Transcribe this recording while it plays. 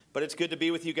But it's good to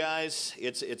be with you guys.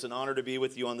 It's an honor to be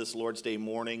with you on this Lord's Day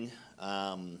morning.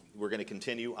 We're going to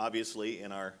continue, obviously,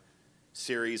 in our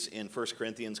series in 1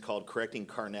 Corinthians called Correcting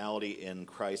Carnality in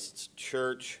Christ's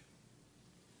Church.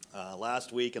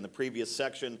 Last week in the previous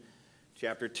section,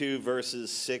 chapter 2,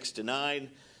 verses 6 to 9,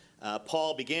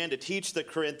 Paul began to teach the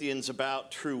Corinthians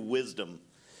about true wisdom.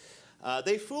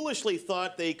 They foolishly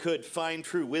thought they could find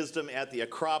true wisdom at the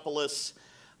Acropolis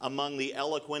among the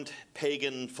eloquent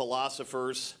pagan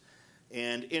philosophers.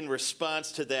 And in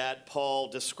response to that, Paul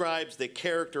describes the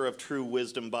character of true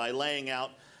wisdom by laying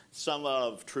out some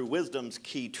of true wisdom's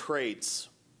key traits.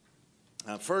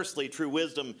 Firstly, true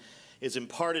wisdom is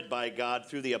imparted by God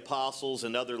through the apostles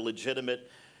and other legitimate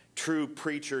true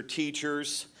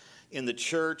preacher-teachers in the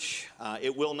church.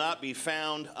 It will not be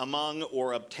found among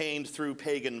or obtained through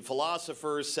pagan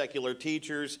philosophers, secular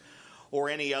teachers, or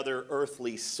any other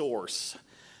earthly source.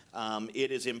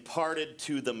 It is imparted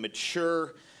to the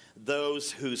mature,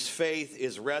 those whose faith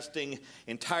is resting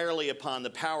entirely upon the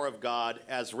power of God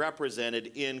as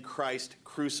represented in Christ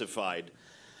crucified.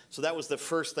 So that was the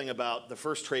first thing about the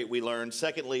first trait we learned.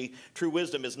 Secondly, true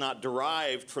wisdom is not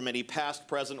derived from any past,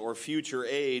 present, or future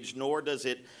age, nor does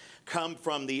it come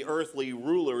from the earthly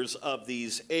rulers of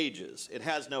these ages. It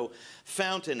has no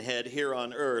fountainhead here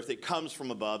on earth. It comes from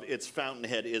above. Its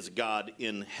fountainhead is God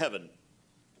in heaven.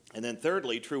 And then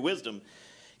thirdly, true wisdom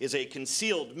is a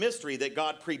concealed mystery that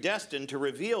God predestined to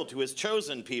reveal to his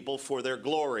chosen people for their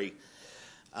glory.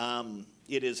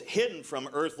 It is hidden from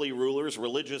earthly rulers,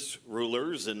 religious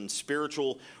rulers, and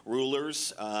spiritual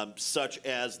rulers, such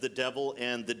as the devil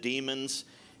and the demons.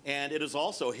 And it is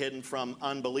also hidden from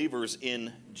unbelievers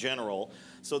in general.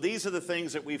 So these are the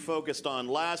things that we focused on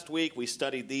last week. We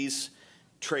studied these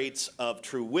traits of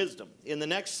true wisdom. In the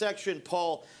next section,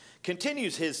 Paul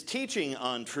continues his teaching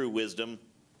on true wisdom.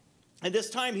 And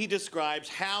this time he describes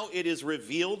how it is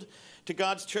revealed to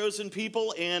God's chosen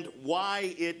people and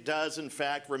why it does, in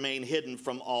fact, remain hidden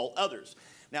from all others.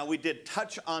 Now, we did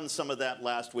touch on some of that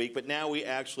last week, but now we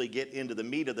actually get into the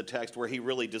meat of the text where he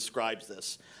really describes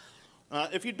this.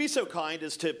 If you'd be so kind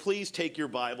as to please take your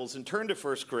Bibles and turn to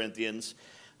 1 Corinthians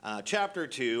chapter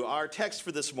 2. Our text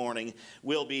for this morning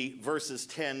will be verses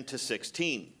 10 to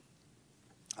 16.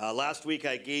 Last week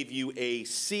I gave you a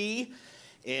C,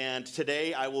 and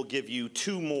today I will give you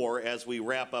two more as we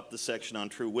wrap up the section on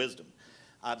true wisdom.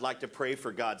 I'd like to pray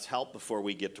for God's help before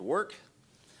we get to work.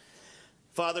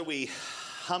 Father, we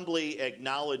humbly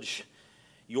acknowledge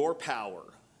your power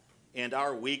and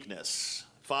our weakness.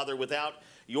 Father, without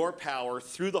your power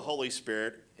through the Holy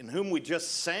Spirit, in whom we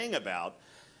just sang about,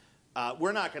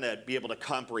 we're not going to be able to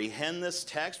comprehend this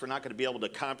text. We're not going to be able to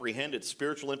comprehend its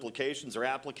spiritual implications or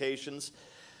applications.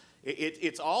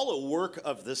 It's all a work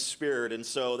of the Spirit, and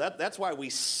so that's why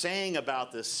we sang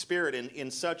about the Spirit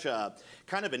in such a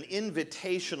kind of an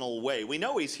invitational way. We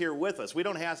know he's here with us. We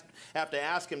don't have to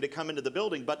ask him to come into the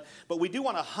building, but we do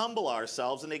want to humble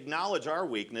ourselves and acknowledge our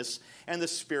weakness and the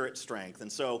Spirit's strength.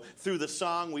 And so through the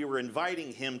song, we were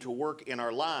inviting him to work in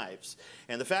our lives.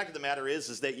 And the fact of the matter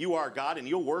is that you are God, and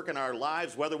you'll work in our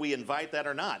lives whether we invite that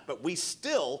or not. But we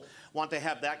still want to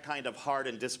have that kind of heart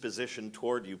and disposition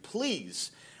toward you.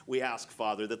 Please, we ask,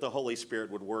 Father, that the Holy Spirit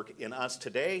would work in us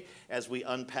today as we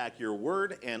unpack your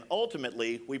word, and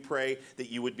ultimately we pray that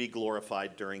you would be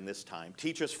glorified during this time.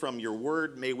 Teach us from your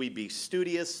word. May we be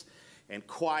studious and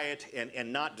quiet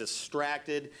and not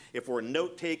distracted. If we're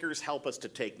note takers, help us to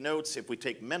take notes. If we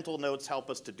take mental notes, help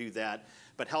us to do that.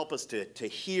 But help us to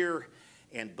hear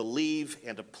and believe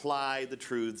and apply the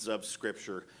truths of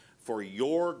Scripture for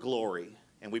your glory.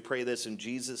 And we pray this in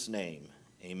Jesus' name.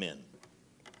 Amen.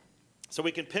 So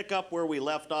we can pick up where we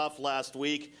left off last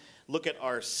week, look at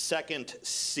our second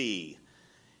C,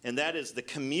 and that is the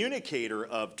communicator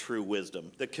of true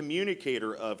wisdom, the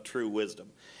communicator of true wisdom.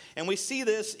 And we see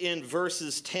this in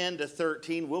verses 10 to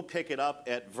 13. We'll pick it up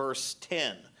at verse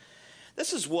 10.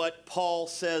 This is what Paul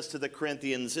says to the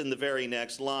Corinthians in the very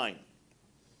next line.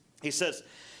 He says,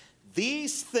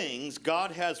 "These things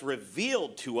God has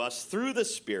revealed to us through the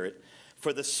Spirit,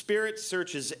 for the Spirit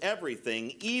searches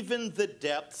everything, even the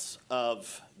depths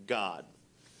of God."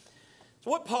 So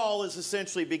what Paul is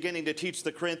essentially beginning to teach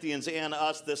the Corinthians and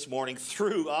us this morning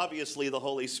through, obviously, the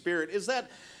Holy Spirit is that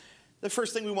the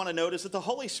first thing we want to notice that the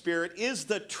Holy Spirit is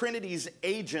the Trinity's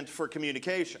agent for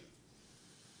communication.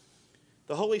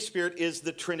 The Holy Spirit is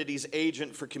the Trinity's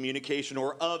agent for communication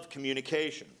or of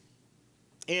communication.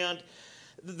 And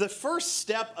the first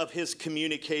step of his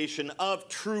communication of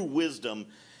true wisdom,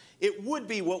 it would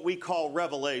be what we call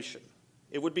revelation.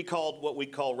 It would be called what we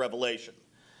call revelation.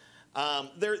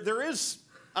 There is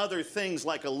other things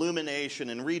like illumination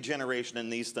and regeneration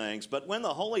and these things. But when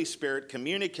the Holy Spirit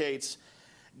communicates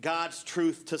God's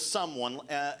truth to someone,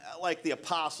 like the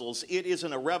apostles, it is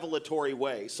in a revelatory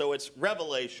way. So it's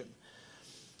revelation.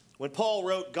 When Paul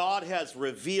wrote, God has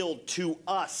revealed to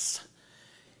us,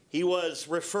 he was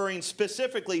referring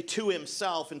specifically to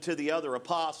himself and to the other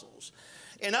apostles.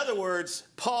 In other words,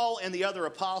 Paul and the other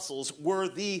apostles were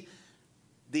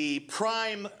the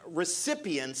prime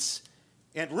recipients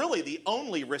and really the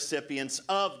only recipients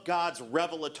of God's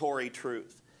revelatory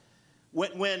truth.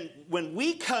 When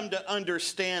we come to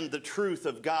understand the truth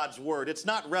of God's word, it's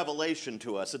not revelation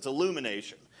to us, it's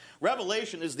illumination.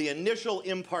 Revelation is the initial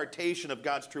impartation of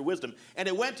God's true wisdom. And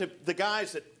it went to the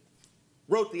guys that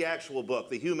wrote the actual book,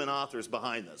 the human authors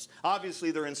behind this.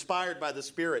 Obviously, they're inspired by the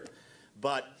Spirit.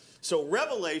 So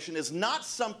revelation is not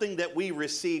something that we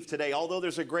receive today, although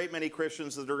there's a great many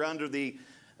Christians that are under the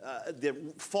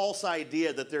false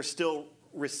idea that they're still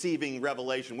receiving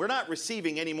revelation. We're not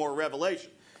receiving any more revelation.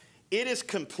 It is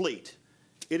complete.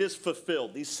 It is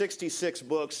fulfilled. These 66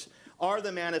 books are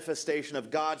the manifestation of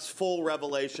God's full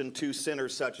revelation to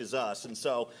sinners such as us. And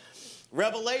so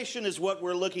revelation is what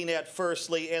we're looking at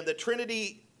firstly, and the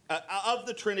Trinity, of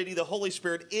the Trinity, the Holy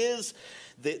Spirit is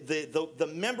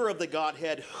the member of the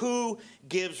Godhead who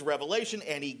gives revelation,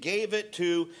 and he gave it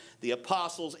to the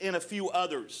apostles and a few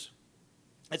others.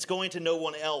 It's going to no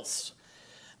one else.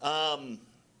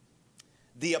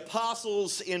 The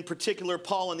apostles, in particular,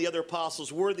 Paul and the other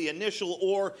apostles, were the initial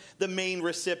or the main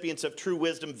recipients of true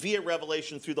wisdom via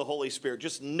revelation through the Holy Spirit.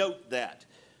 Just note that.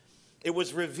 It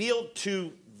was revealed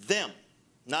to them,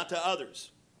 not to others.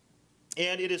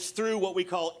 And it is through what we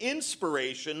call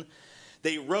inspiration,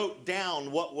 they wrote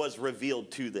down what was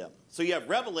revealed to them. So you have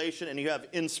revelation and you have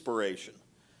inspiration.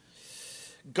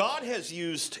 God has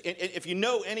used, if you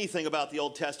know anything about the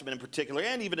Old Testament in particular,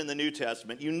 and even in the New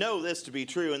Testament, you know this to be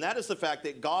true, and that is the fact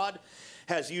that God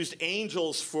has used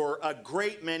angels for a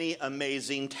great many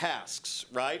amazing tasks,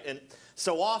 right? And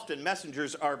so often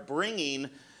messengers are bringing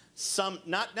some,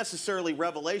 not necessarily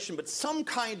revelation, but some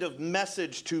kind of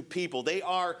message to people. They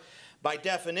are, by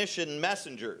definition,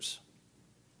 messengers.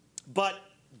 But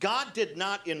God did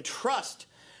not entrust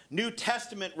New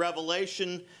Testament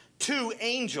revelation to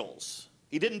angels.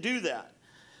 He didn't do that.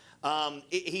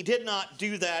 He did not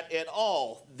do that at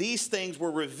all. These things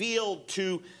were revealed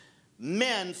to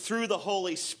men through the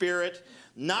Holy Spirit,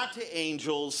 not to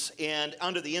angels, and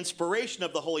under the inspiration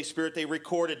of the Holy Spirit, they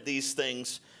recorded these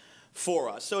things for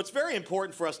us. So it's very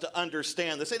important for us to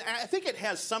understand this, and I think it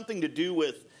has something to do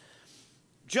with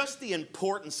just the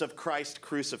importance of Christ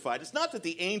crucified. It's not that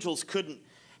the angels couldn't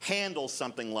handle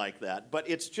something like that, but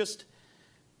it's just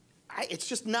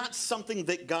not something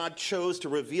that God chose to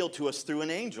reveal to us through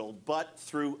an angel, but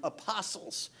through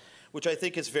apostles, which I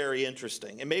think is very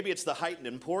interesting. And maybe it's the heightened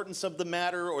importance of the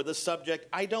matter or the subject.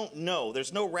 I don't know.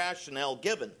 There's no rationale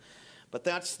given. But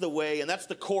that's the way, and that's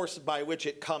the course by which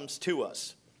it comes to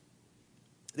us.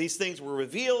 These things were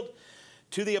revealed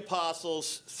to the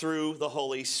apostles through the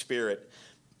Holy Spirit.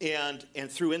 And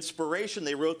through inspiration,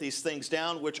 they wrote these things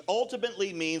down, which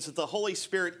ultimately means that the Holy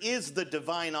Spirit is the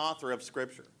divine author of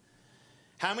Scripture.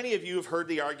 How many of you have heard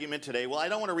the argument today, well, I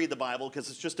don't want to read the Bible because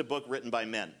it's just a book written by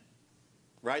men,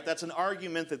 right? That's an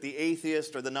argument that the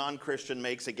atheist or the non-Christian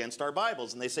makes against our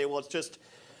Bibles. And they say, well,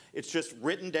 it's just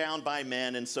written down by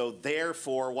men, and so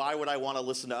therefore, why would I want to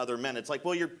listen to other men? It's like,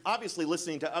 well, you're obviously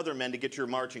listening to other men to get your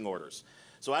marching orders.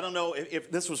 So I don't know if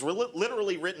this was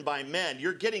literally written by men.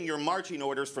 You're getting your marching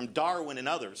orders from Darwin and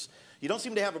others. You don't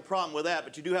seem to have a problem with that,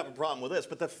 but you do have a problem with this.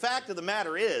 But the fact of the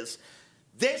matter is,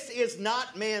 this is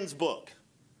not man's book.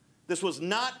 This was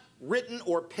not written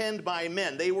or penned by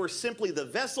men. They were simply the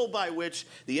vessel by which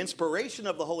the inspiration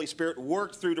of the Holy Spirit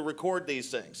worked through to record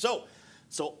these things.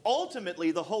 So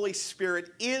ultimately, the Holy Spirit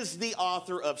is the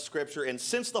author of Scripture. And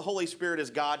since the Holy Spirit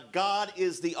is God, God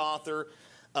is the author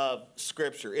of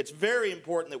Scripture. It's very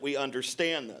important that we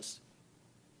understand this.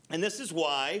 And this is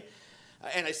why,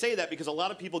 and I say that because a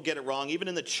lot of people get it wrong, even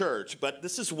in the church, but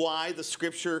this is why the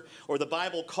Scripture, or the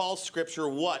Bible calls Scripture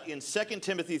what? In 2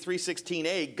 Timothy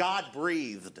 3:16a, God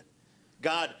breathed.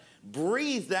 God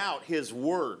breathed out His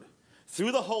Word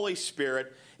through the Holy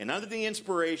Spirit, and under the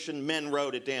inspiration, men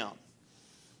wrote it down.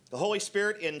 The Holy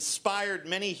Spirit inspired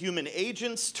many human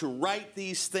agents to write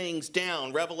these things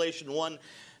down. Revelation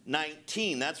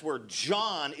 1:19, that's where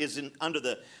John is under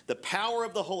the power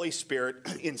of the Holy Spirit,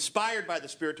 inspired by the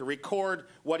Spirit to record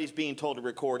what he's being told to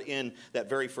record in that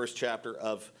very first chapter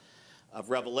of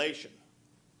Revelation.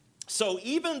 So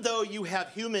even though you have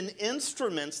human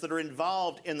instruments that are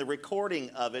involved in the recording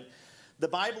of it, the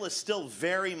Bible is still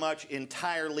very much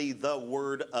entirely the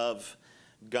Word of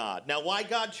God. Now, why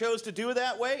God chose to do it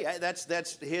that way,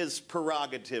 that's his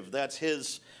prerogative. That's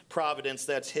his providence.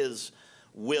 That's his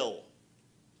will.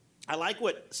 I like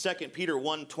what 2 Peter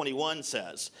 1:21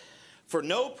 says. For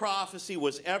no prophecy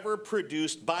was ever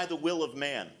produced by the will of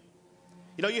man.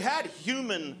 You know, you had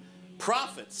human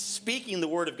prophets speaking the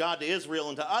word of God to Israel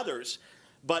and to others.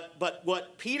 But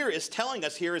what Peter is telling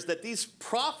us here is that these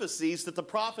prophecies that the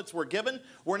prophets were given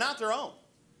were not their own.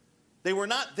 They were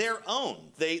not their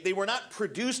own. They were not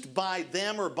produced by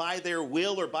them or by their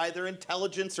will or by their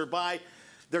intelligence or by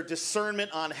their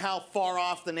discernment on how far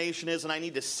off the nation is and I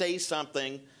need to say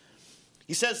something.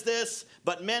 He says this,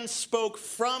 but men spoke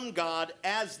from God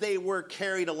as they were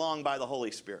carried along by the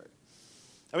Holy Spirit.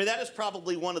 I mean, that is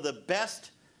probably one of the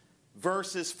best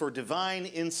verses for divine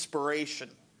inspiration,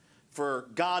 for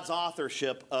God's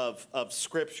authorship of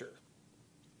Scripture.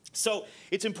 So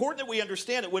it's important that we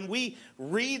understand that when we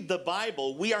read the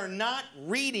Bible, we are not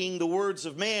reading the words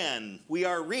of man. We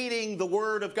are reading the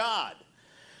Word of God.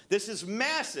 This is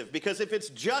massive because if it's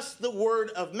just the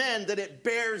word of men, then it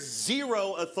bears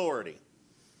zero authority.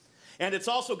 And it's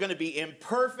also going to be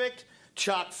imperfect,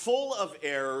 chock full of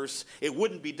errors. It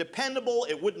wouldn't be dependable.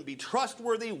 It wouldn't be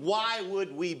trustworthy. Why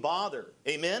would we bother?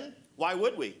 Amen? Why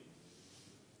would we?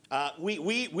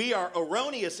 We are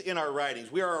erroneous in our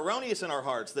writings. We are erroneous in our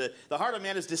hearts. The heart of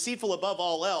man is deceitful above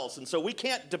all else. And so we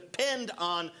can't depend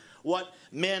on what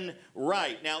men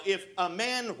write. Now, if a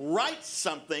man writes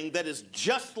something that is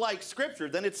just like Scripture,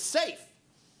 then it's safe.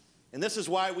 And this is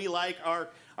why we like our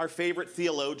favorite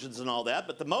theologians and all that.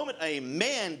 But the moment a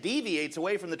man deviates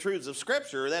away from the truths of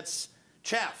Scripture, that's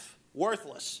chaff,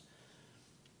 worthless.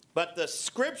 But the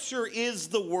Scripture is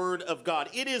the Word of God.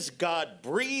 It is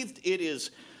God-breathed. It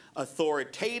is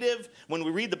authoritative. When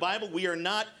we read the Bible, we are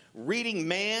not reading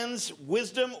man's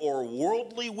wisdom or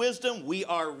worldly wisdom. We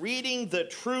are reading the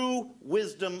true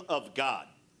wisdom of God.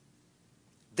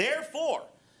 Therefore,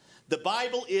 the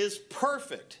Bible is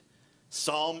perfect.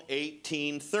 Psalm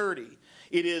 18:30.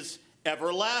 It is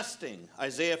everlasting.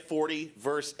 Isaiah 40,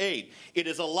 verse 8. It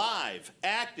is alive,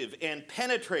 active, and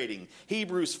penetrating.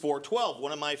 Hebrews 4:12,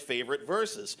 one of my favorite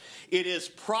verses. It is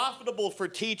profitable for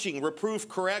teaching, reproof,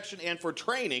 correction, and for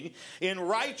training in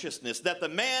righteousness, that the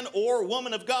man or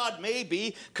woman of God may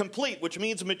be complete, which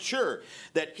means mature,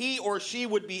 that he or she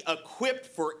would be equipped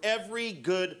for every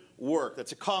good work.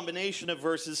 That's a combination of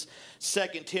verses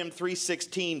 2 Tim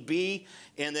 3:16b,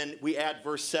 and then we add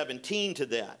verse 17 to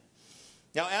that.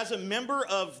 Now, as a member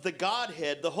of the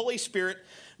Godhead, the Holy Spirit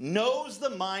knows the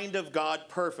mind of God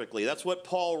perfectly. That's what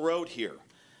Paul wrote here.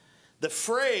 The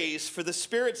phrase, for the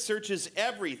Spirit searches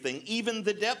everything, even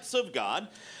the depths of God,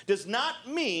 does not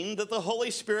mean that the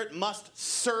Holy Spirit must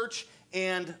search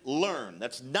and learn.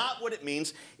 That's not what it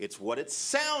means. It's what it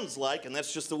sounds like, and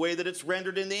that's just the way that it's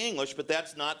rendered in the English, but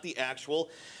that's not the actual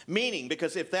meaning.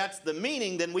 Because if that's the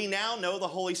meaning, then we now know the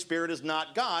Holy Spirit is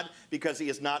not God because he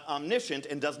is not omniscient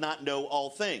and does not know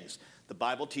all things. The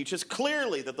Bible teaches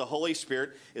clearly that the Holy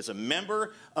Spirit is a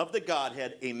member of the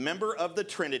Godhead, a member of the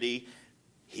Trinity.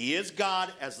 He is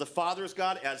God, as the Father is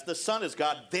God, as the Son is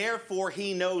God. Therefore,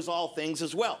 he knows all things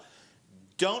as well.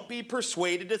 Don't be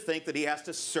persuaded to think that he has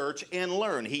to search and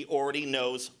learn. He already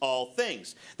knows all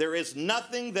things. There is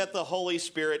nothing that the Holy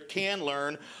Spirit can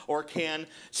learn or can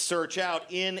search out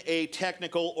in a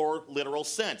technical or literal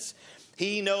sense.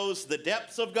 He knows the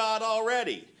depths of God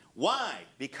already. Why?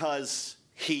 Because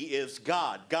he is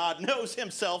God. God knows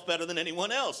himself better than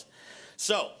anyone else.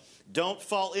 So, don't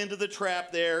fall into the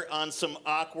trap there on some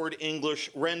awkward English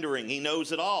rendering. He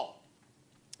knows it all.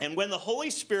 And when the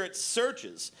Holy Spirit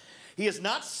searches, he is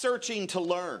not searching to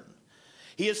learn.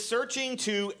 He is searching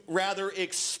to rather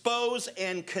expose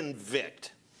and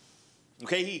convict.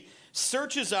 Okay, he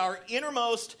searches our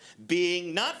innermost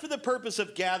being, not for the purpose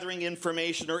of gathering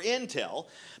information or intel,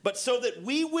 but so that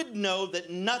we would know that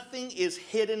nothing is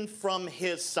hidden from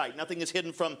his sight. Nothing is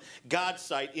hidden from God's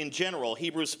sight in general.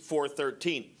 Hebrews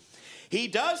 4:13. He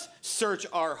does search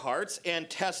our hearts and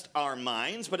test our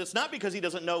minds, but it's not because he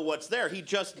doesn't know what's there. He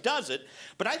just does it.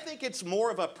 But I think it's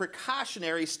more of a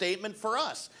precautionary statement for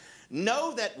us.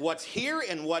 Know that what's here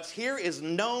and what's here is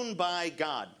known by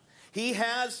God. He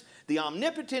has the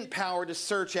omnipotent power to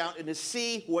search out and to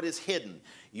see what is hidden.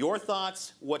 Your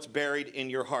thoughts, what's buried in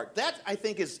your heart. That, I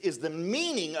think, is the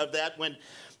meaning of that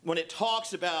when it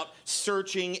talks about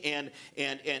searching and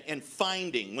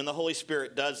finding, when the Holy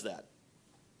Spirit does that.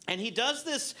 And he does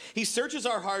this, he searches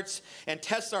our hearts and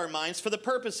tests our minds for the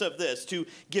purpose of this, to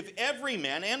give every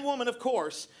man and woman, of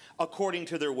course, according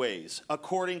to their ways,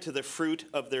 according to the fruit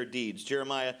of their deeds.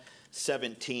 Jeremiah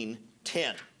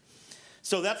 17:10.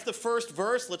 So that's the first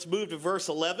verse. Let's move to verse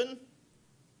 11.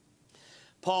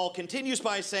 Paul continues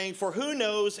by saying, "For who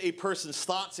knows a person's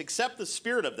thoughts except the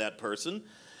spirit of that person,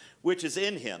 which is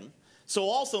in him? So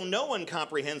also no one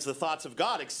comprehends the thoughts of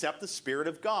God except the Spirit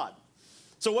of God."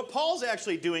 So what Paul's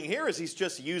actually doing here is he's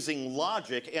just using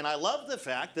logic, and I love the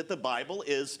fact that the Bible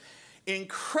is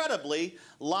incredibly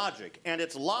logic, and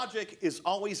its logic is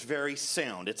always very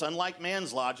sound. It's unlike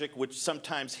man's logic, which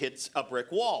sometimes hits a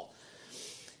brick wall.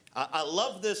 I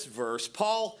love this verse.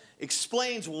 Paul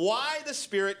explains why the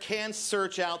Spirit can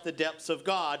search out the depths of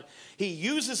God. He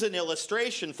uses an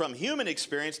illustration from human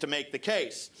experience to make the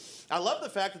case. I love the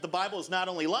fact that the Bible is not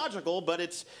only logical, but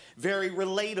it's very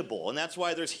relatable, and that's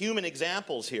why there's human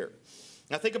examples here.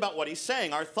 Now think about what he's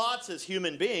saying. Our thoughts as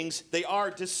human beings, they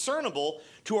are discernible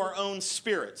to our own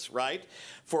spirits, right?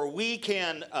 For we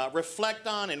can reflect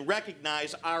on and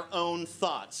recognize our own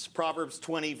thoughts. Proverbs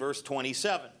 20, verse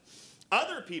 27.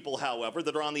 Other people, however,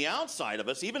 that are on the outside of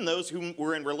us, even those whom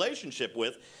we're in relationship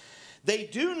with, they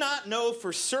do not know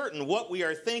for certain what we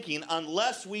are thinking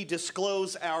unless we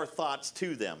disclose our thoughts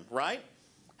to them, right?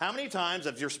 How many times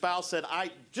have your spouse said,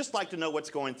 "I just like to know what's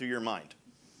going through your mind,"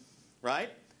 right?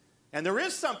 And there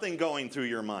is something going through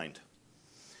your mind.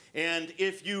 And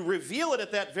if you reveal it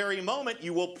at that very moment,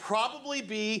 you will probably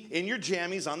be in your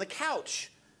jammies on the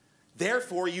couch.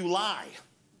 Therefore, you lie,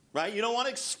 right? You don't want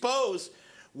to expose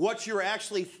what you're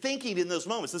actually thinking in those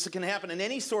moments. This can happen in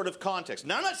any sort of context.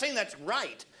 Now, I'm not saying that's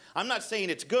right. I'm not saying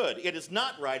it's good. It is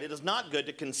not right. It is not good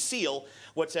to conceal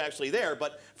what's actually there.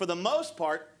 But for the most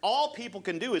part, all people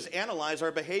can do is analyze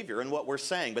our behavior and what we're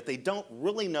saying, but they don't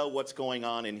really know what's going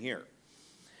on in here.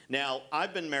 Now,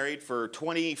 I've been married for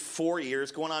 24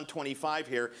 years, going on 25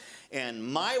 here, and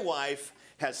my wife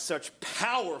has such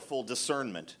powerful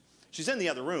discernment. She's in the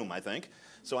other room, I think,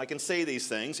 so I can say these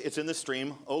things. It's in the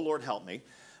stream. Oh, Lord, help me.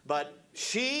 But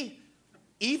she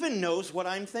even knows what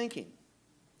I'm thinking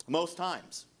most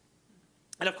times.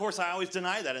 And of course, I always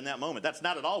deny that in that moment. That's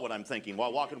not at all what I'm thinking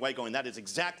while walking away going, that is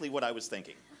exactly what I was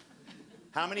thinking.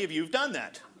 How many of you have done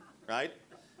that, right?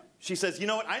 She says, "You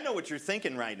know what? I know what you're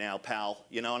thinking right now, pal."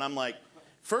 You know, and I'm like,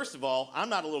 first of all, I'm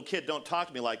not a little kid. Don't talk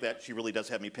to me like that. She really does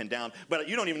have me pinned down. But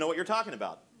you don't even know what you're talking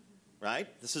about, right?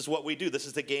 This is what we do. This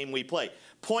is the game we play.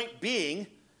 Point being,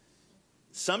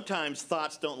 sometimes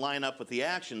thoughts don't line up with the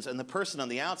actions, and the person on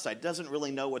the outside doesn't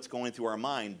really know what's going through our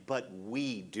mind, but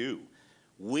we do.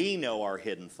 We know our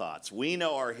hidden thoughts. We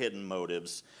know our hidden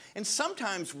motives. And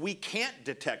sometimes we can't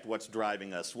detect what's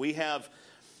driving us. We have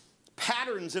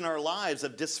patterns in our lives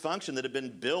of dysfunction that have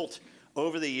been built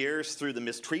over the years through the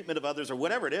mistreatment of others or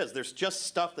whatever it is. There's just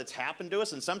stuff that's happened to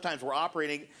us, and sometimes we're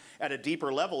operating at a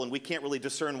deeper level, and we can't really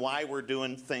discern why we're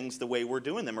doing things the way we're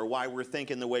doing them or why we're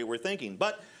thinking the way we're thinking.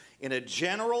 But in a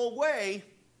general way,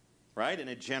 right, in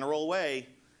a general way,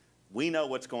 we know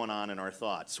what's going on in our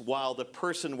thoughts, while the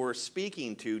person we're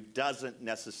speaking to doesn't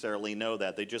necessarily know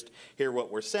that. They just hear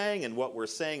what we're saying, and what we're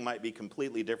saying might be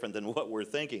completely different than what we're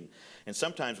thinking. And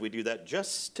sometimes we do that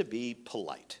just to be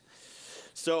polite.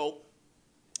 So,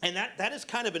 and that is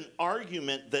kind of an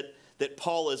argument that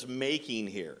Paul is making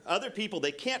here. Other people,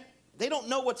 they don't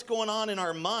know what's going on in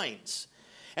our minds.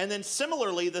 And then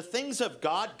similarly, the things of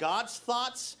God, God's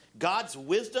thoughts, God's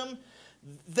wisdom,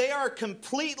 they are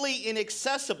completely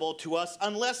inaccessible to us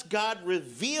unless God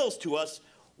reveals to us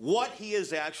what he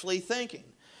is actually thinking.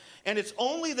 And it's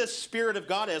only the Spirit of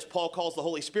God, as Paul calls the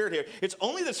Holy Spirit here, it's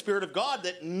only the Spirit of God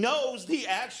that knows the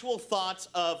actual thoughts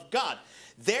of God.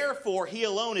 Therefore, he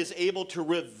alone is able to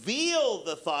reveal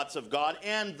the thoughts of God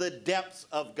and the depths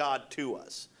of God to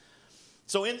us.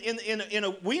 So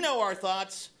we know our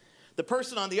thoughts. The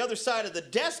person on the other side of the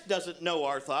desk doesn't know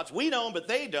our thoughts. We know them, but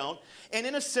they don't. And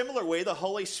in a similar way, the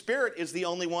Holy Spirit is the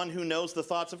only one who knows the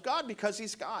thoughts of God because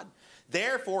he's God.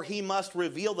 Therefore, he must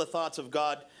reveal the thoughts of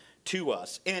God to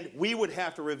us. And we would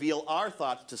have to reveal our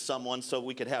thoughts to someone so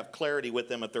we could have clarity with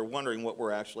them if they're wondering what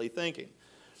we're actually thinking.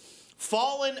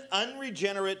 Fallen,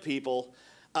 unregenerate people,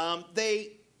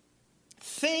 they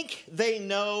think they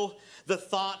know the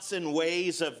thoughts and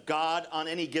ways of God on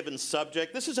any given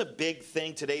subject. This is a big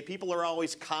thing today. People are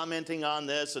always commenting on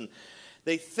this, and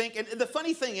they think, and the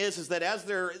funny thing is that as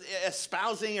they're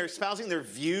espousing their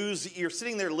views, you're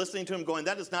sitting there listening to them going,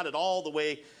 that is not at all the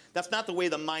way, that's not the way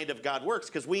the mind of God works,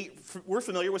 because we're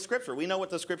familiar with Scripture. We know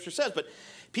what the Scripture says, but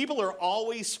people are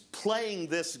always playing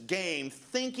this game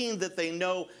thinking that they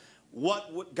know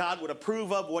what God would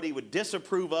approve of, what he would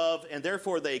disapprove of, and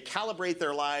therefore they calibrate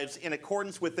their lives in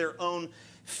accordance with their own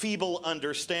feeble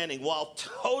understanding while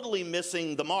totally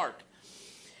missing the mark.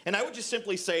 And I would just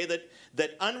simply say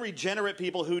that unregenerate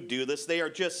people who do this, they are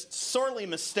just sorely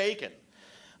mistaken.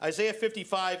 Isaiah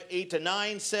 55,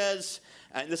 8-9 says,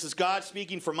 and this is God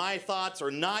speaking, "For my thoughts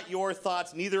are not your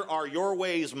thoughts, neither are your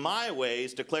ways my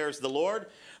ways, declares the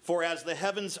Lord. For as the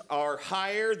heavens are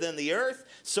higher than the earth,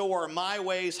 so are my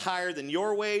ways higher than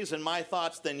your ways, and my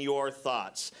thoughts than your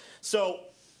thoughts." So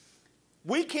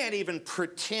we can't even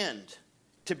pretend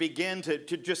to begin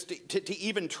to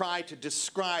even try to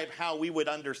describe how we would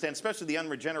understand, especially the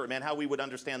unregenerate man, how we would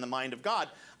understand the mind of God,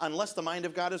 unless the mind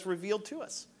of God is revealed to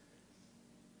us.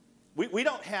 We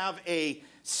don't have a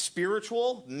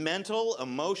spiritual, mental,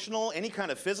 emotional, any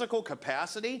kind of physical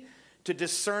capacity to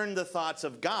discern the thoughts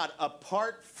of God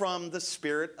apart from the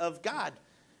Spirit of God.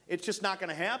 It's just not going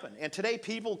to happen. And today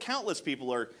countless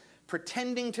people are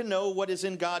pretending to know what is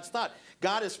in God's thought.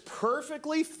 God is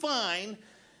perfectly fine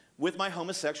with my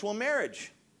homosexual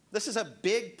marriage. This is a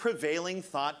big prevailing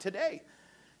thought today.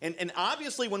 And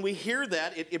obviously when we hear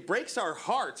that, it breaks our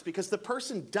hearts because the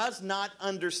person does not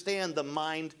understand the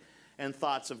mind and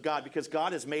thoughts of God, because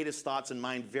God has made his thoughts and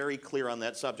mind very clear on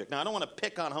that subject. Now, I don't want to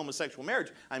pick on homosexual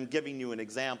marriage. I'm giving you an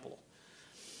example.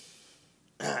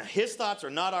 His thoughts are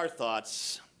not our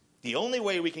thoughts. The only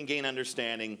way we can gain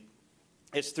understanding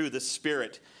is through the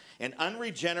Spirit. And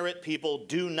unregenerate people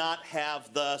do not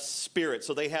have the Spirit.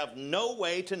 So they have no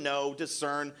way to know,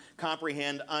 discern,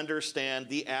 comprehend, understand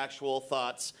the actual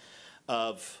thoughts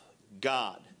of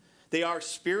God. They are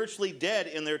spiritually dead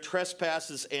in their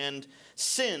trespasses and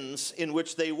sins in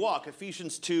which they walk.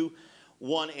 Ephesians 2,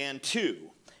 1 and 2.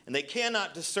 And they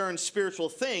cannot discern spiritual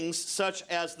things such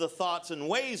as the thoughts and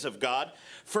ways of God.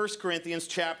 1 Corinthians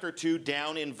chapter 2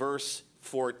 down in verse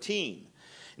 14.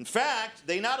 In fact,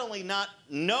 they not only not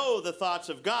know the thoughts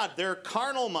of God, they're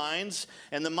carnal minds,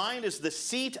 and the mind is the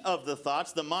seat of the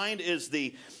thoughts. The mind is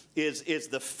the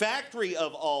factory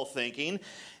of all thinking.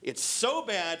 It's so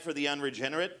bad for the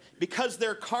unregenerate because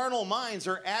their carnal minds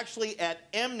are actually at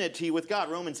enmity with God.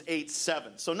 Romans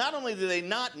 8:7. So not only do they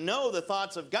not know the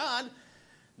thoughts of God,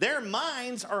 their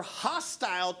minds are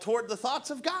hostile toward the thoughts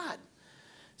of God.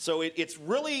 So it's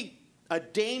really a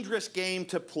dangerous game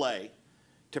to play,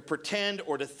 to pretend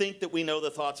or to think that we know the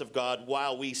thoughts of God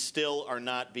while we still are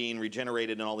not being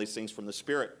regenerated and all these things from the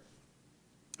Spirit.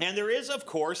 And there is, of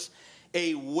course,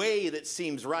 a way that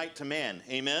seems right to man.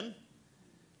 Amen?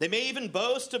 They may even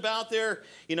boast about their,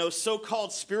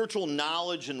 so-called spiritual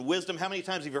knowledge and wisdom. How many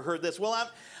times have you heard this? Well,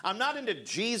 I'm not into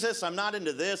Jesus. I'm not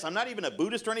into this. I'm not even a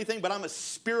Buddhist or anything, but I'm a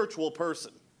spiritual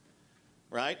person.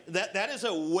 Right? That is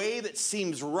a way that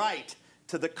seems right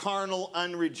to the carnal,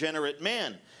 unregenerate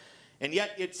man. And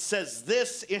yet it says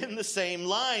this in the same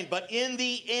line. But in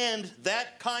the end,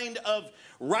 that kind of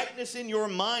rightness in your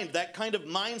mind, that kind of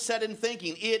mindset and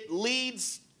thinking, it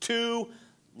leads to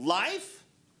life?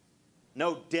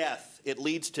 No, death. It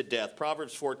leads to death.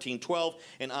 Proverbs 14:12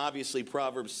 and obviously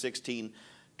Proverbs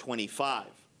 16:25.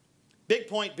 Big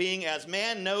point being, as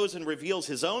man knows and reveals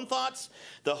his own thoughts,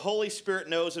 the Holy Spirit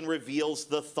knows and reveals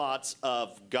the thoughts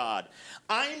of God.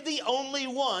 I'm the only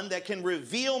one that can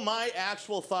reveal my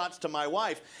actual thoughts to my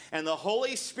wife, and the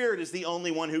Holy Spirit is the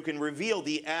only one who can reveal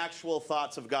the actual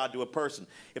thoughts of God to a person.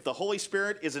 If the Holy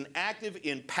Spirit isn't active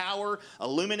in power,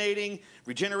 illuminating,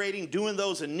 regenerating, doing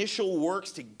those initial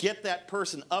works to get that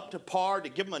person up to par, to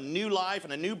give them a new life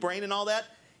and a new brain and all that,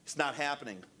 it's not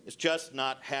happening. It's just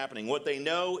not happening. What they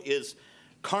know is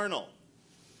carnal.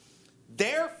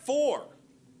 Therefore,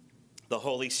 the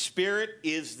Holy Spirit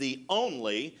is the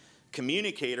only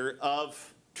communicator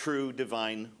of true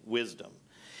divine wisdom.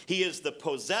 He is the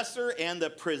possessor and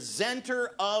the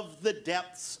presenter of the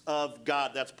depths of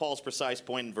God. That's Paul's precise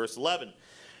point in verse 11.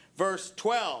 Verse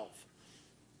 12.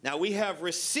 Now we have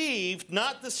received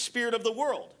not the spirit of the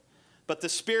world, but the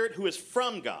Spirit who is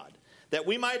from God, that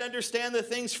we might understand the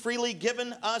things freely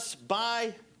given us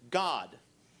by God.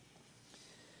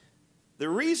 The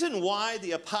reason why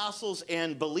the apostles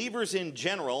and believers in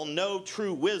general know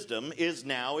true wisdom is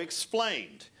now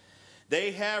explained.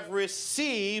 They have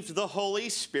received the Holy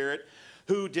Spirit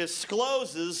who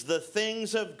discloses the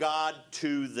things of God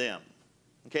to them.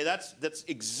 Okay, that's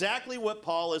exactly what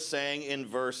Paul is saying in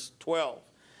verse 12.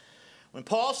 When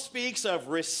Paul speaks of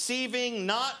receiving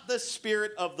not the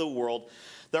spirit of the world,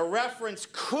 the reference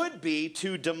could be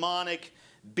to demonic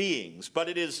beings, but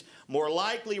it is more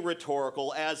likely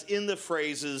rhetorical, as in the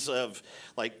phrases of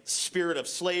like spirit of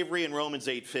slavery in Romans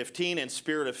 8:15 and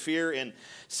spirit of fear in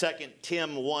 2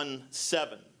 Tim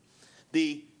 1:7.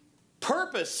 The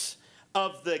purpose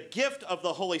of the gift of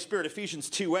the Holy Spirit, Ephesians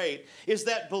 2:8, is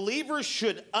that believers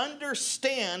should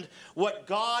understand what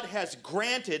God has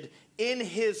granted in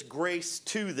his grace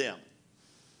to them.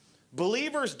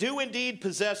 Believers do indeed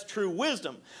possess true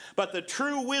wisdom, but the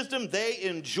true wisdom they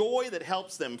enjoy that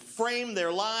helps them frame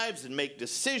their lives and make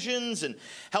decisions and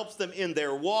helps them in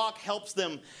their walk, helps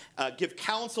them give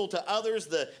counsel to others,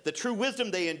 the true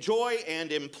wisdom they enjoy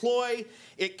and employ,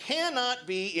 it cannot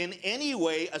be in any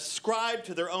way ascribed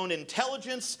to their own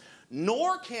intelligence,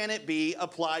 nor can it be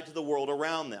applied to the world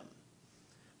around them.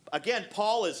 Again,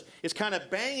 Paul is kind of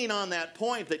banging on that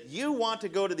point that you want to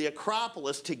go to the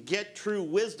Acropolis to get true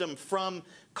wisdom from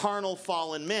carnal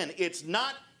fallen men. It's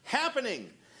not happening.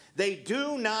 They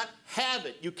do not have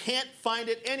it. You can't find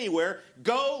it anywhere.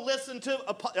 Go listen to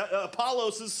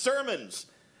Apollos' sermons.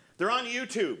 They're on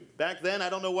YouTube. Back then, I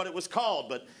don't know what it was called,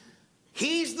 but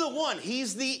he's the one.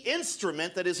 He's the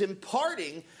instrument that is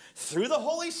imparting through the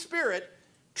Holy Spirit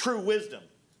true wisdom.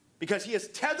 Because he is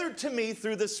tethered to me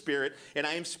through the Spirit, and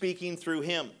I am speaking through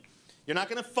him. You're not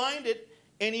going to find it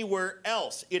anywhere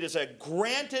else. It is a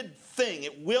granted thing.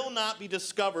 It will not be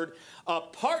discovered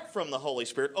apart from the Holy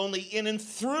Spirit, only in and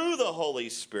through the Holy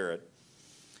Spirit.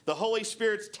 The Holy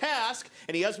Spirit's task,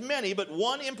 and he has many, but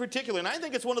one in particular, and I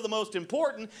think it's one of the most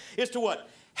important, is to what?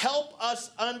 Help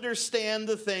us understand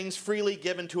the things freely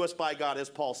given to us by God, as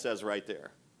Paul says right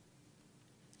there.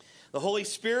 The Holy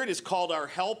Spirit is called our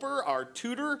helper, our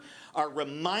tutor, our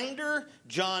reminder.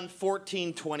 John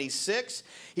 14:26.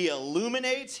 He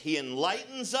illuminates, he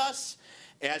enlightens us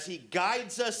as he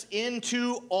guides us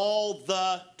into all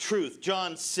the truth.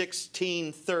 John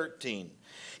 16:13.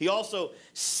 He also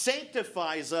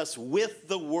sanctifies us with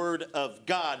the word of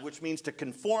God, which means to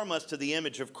conform us to the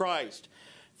image of Christ.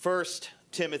 1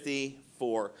 Timothy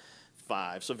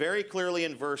 4:5. So very clearly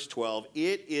in verse 12,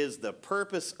 it is the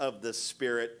purpose of the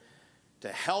Spirit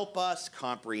to help us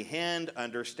comprehend,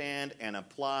 understand, and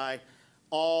apply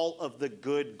all of the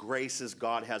good graces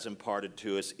God has imparted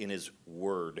to us in his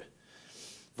word.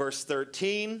 Verse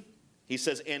 13, he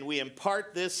says, and we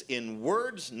impart this in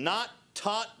words not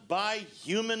taught by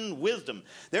human wisdom.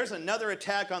 There's another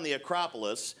attack on the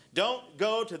Acropolis. Don't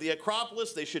go to the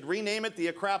Acropolis. They should rename it the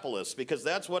Acropolis, because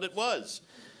that's what it was.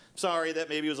 Sorry, that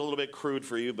maybe was a little bit crude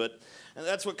for you, but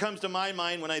that's what comes to my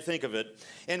mind when I think of it.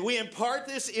 And we impart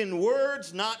this in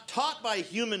words not taught by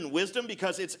human wisdom,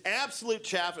 because it's absolute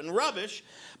chaff and rubbish,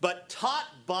 but taught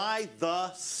by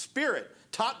the Spirit.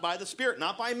 Taught by the Spirit,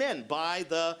 not by men, by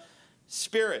the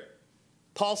Spirit.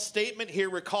 Paul's statement here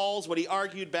recalls what he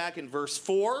argued back in verse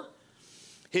 4.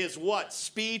 His what?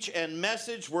 Speech and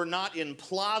message were not in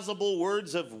plausible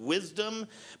words of wisdom,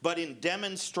 but in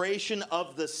demonstration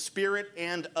of the Spirit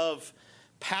and of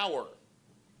power.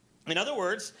 In other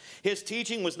words, his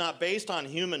teaching was not based on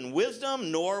human wisdom,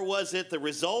 nor was it the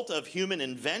result of human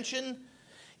invention.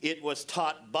 It was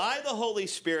taught by the Holy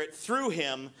Spirit through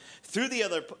him, through the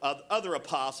other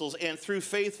apostles, and through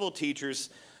faithful teachers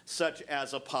such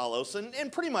as Apollos,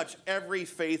 and pretty much every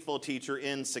faithful teacher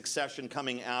in succession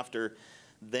coming after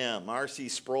them. R.C.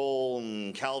 Sproul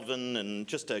and Calvin and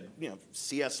just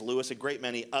C.S. Lewis, a great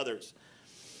many others.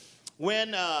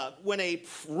 When a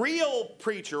real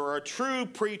preacher or a true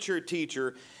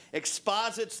preacher-teacher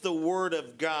exposits the Word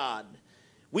of God,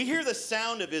 we hear the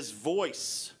sound of his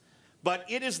voice, but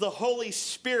it is the Holy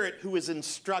Spirit who is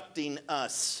instructing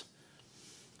us.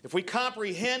 If we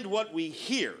comprehend what we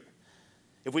hear,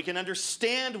 if we can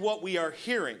understand what we are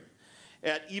hearing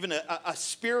at even a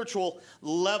spiritual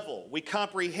level, we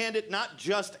comprehend it not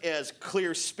just as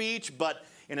clear speech, but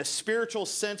in a spiritual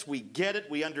sense, we get it,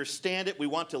 we understand it, we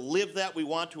want to live that, we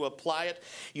want to apply it.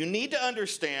 You need to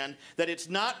understand that it's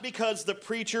not because the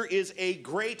preacher is a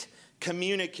great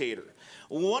communicator.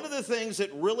 One of the things that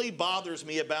really bothers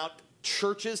me about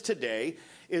churches today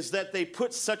is that they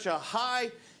put such a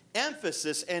high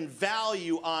emphasis and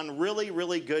value on really,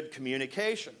 really good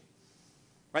communication.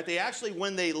 Right? They actually,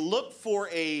 when they look for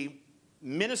a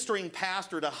ministering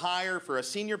pastor to hire, for a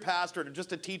senior pastor to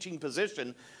just a teaching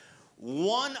position,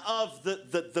 one of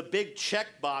the big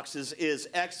check boxes is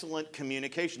excellent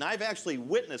communication. I've actually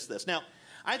witnessed this. Now,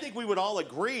 I think we would all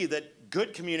agree that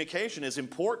good communication is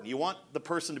important. You want the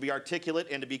person to be articulate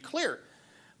and to be clear.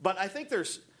 But I think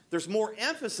there's more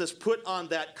emphasis put on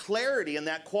that clarity and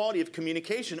that quality of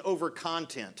communication over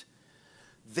content.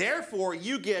 Therefore,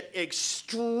 you get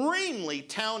extremely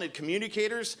talented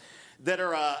communicators that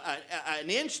are an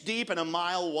inch deep and a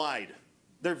mile wide.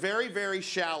 They're very, very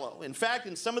shallow. In fact,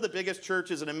 in some of the biggest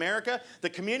churches in America, the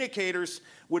communicators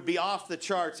would be off the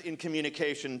charts in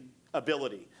communication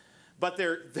ability. But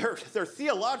their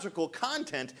theological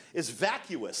content is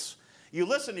vacuous. You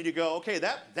listen and you go, okay,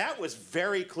 that was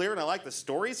very clear, and I like the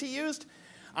stories he used.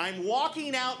 I'm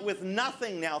walking out with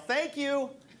nothing now. Thank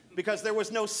you. Because there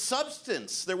was no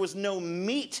substance. There was no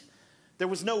meat. There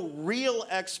was no real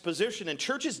exposition, and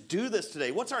churches do this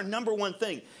today. What's our number one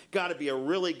thing? Got to be a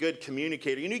really good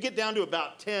communicator. You get down to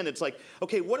about 10, it's like,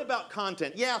 okay, what about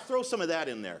content? Yeah, throw some of that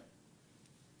in there.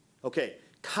 Okay,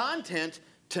 content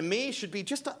to me should be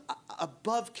just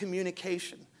above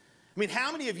communication. I mean,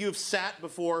 how many of you have sat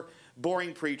before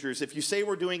boring preachers? If you say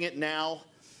we're doing it now,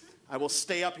 I will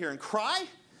stay up here and cry.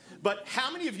 But how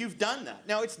many of you have done that?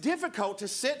 Now, it's difficult to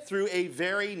sit through a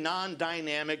very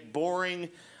non-dynamic, boring,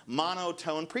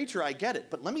 monotone preacher. I get it.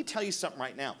 But let me tell you something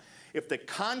right now. If the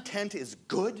content is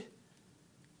good,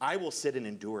 I will sit and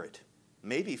endure it.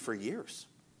 Maybe for years,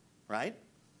 right?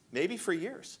 Maybe for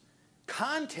years.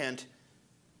 Content,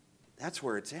 that's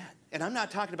where it's at. And I'm not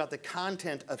talking about the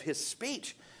content of his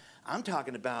speech. I'm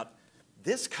talking about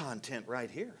this content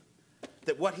right here.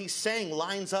 That what he's saying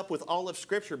lines up with all of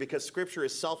Scripture because Scripture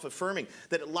is self-affirming.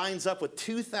 That it lines up with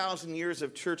 2,000 years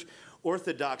of church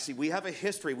orthodoxy. We have a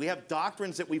history. We have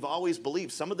doctrines that we've always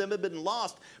believed. Some of them have been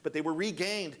lost, but they were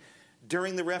regained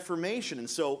during the Reformation. And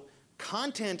so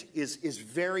content is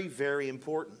very, very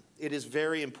important. It is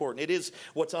very important. It is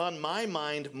what's on my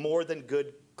mind more than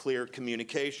good, clear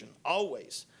communication,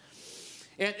 always.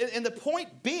 And the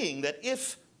point being that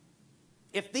if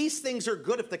these things are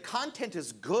good, if the content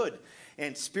is good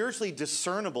and spiritually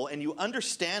discernible and you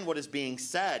understand what is being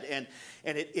said and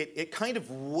it kind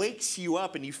of wakes you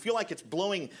up and you feel like it's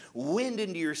blowing wind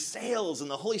into your sails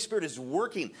and the Holy Spirit is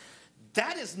working,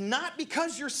 that is not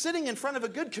because you're sitting in front of a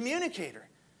good communicator.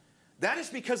 That is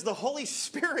because the Holy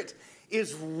Spirit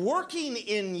is working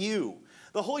in you.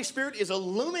 The Holy Spirit is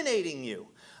illuminating you,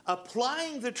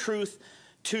 applying the truth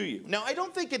to you. Now, I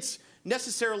don't think it's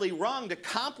necessarily wrong to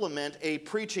compliment a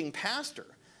preaching pastor,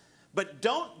 but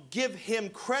don't give him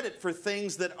credit for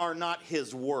things that are not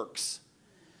his works.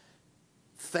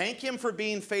 Thank him for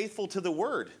being faithful to the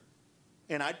word,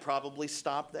 and I'd probably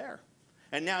stop there.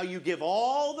 And now you give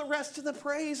all the rest of the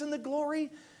praise and the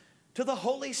glory to the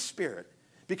Holy Spirit.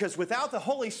 Because without the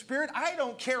Holy Spirit, I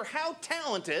don't care how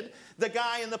talented the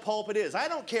guy in the pulpit is. I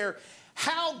don't care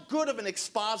how good of an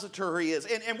expositor he is.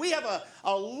 And we have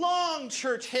a long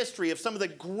church history of some of the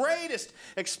greatest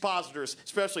expositors,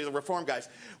 especially the Reformed guys.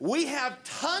 We have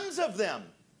tons of them.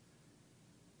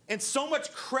 And so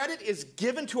much credit is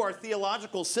given to our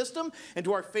theological system and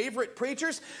to our favorite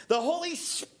preachers. The Holy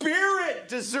Spirit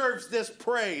deserves this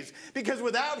praise because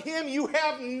without him, you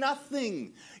have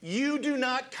nothing. You do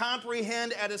not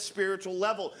comprehend at a spiritual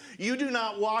level. You do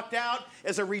not walk out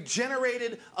as a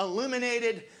regenerated,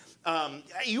 illuminated,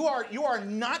 you are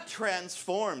not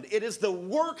transformed. It is the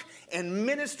work and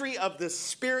ministry of the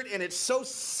Spirit, and it's so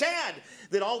sad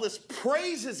that all this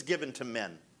praise is given to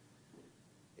men.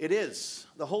 It is.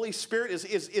 The Holy Spirit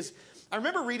is I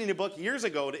remember reading a book years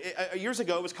ago.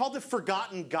 It was called The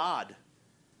Forgotten God.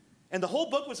 And the whole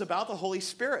book was about the Holy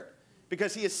Spirit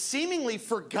because he is seemingly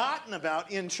forgotten about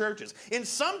in churches. In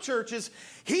some churches,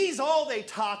 he's all they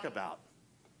talk about,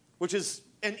 which is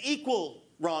an equal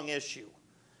wrong issue.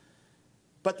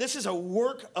 But this is a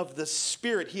work of the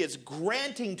Spirit. He is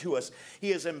granting to us.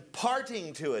 He is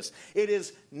imparting to us. It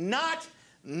is not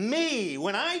me.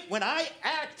 When I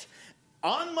act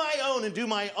on my own and do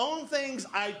my own things,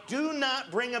 I do not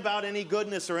bring about any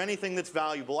goodness or anything that's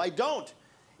valuable. I don't.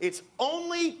 It's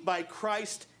only by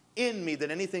Christ in me that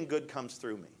anything good comes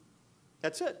through me.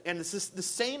 That's it. And this is the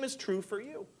same is true for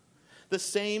you. The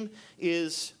same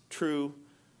is true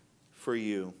for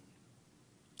you.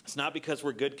 It's not because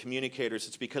we're good communicators.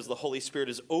 It's because the Holy Spirit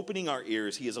is opening our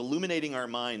ears. He is illuminating our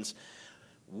minds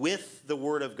with the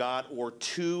Word of God or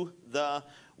to the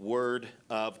Word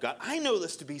of God. I know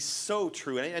this to be so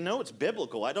true, and I know it's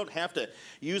biblical. I don't have to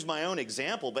use my own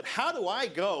example, but how do I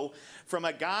go from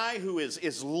a guy who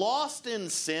is lost in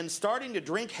sin, starting to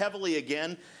drink heavily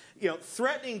again,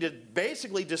 threatening to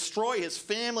basically destroy his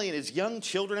family and his young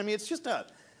children? I mean, it's just a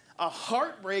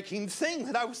heartbreaking thing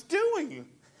that I was doing.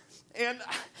 And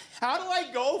how do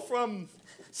I go from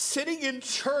sitting in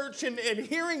church and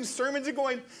hearing sermons and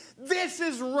going, this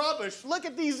is rubbish. Look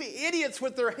at these idiots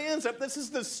with their hands up. This is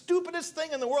the stupidest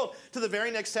thing in the world. To the very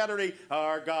next Saturday,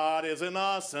 our God is an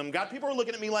awesome God. People are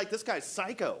looking at me like, this guy's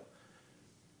psycho.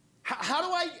 How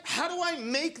do I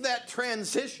make that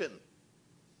transition?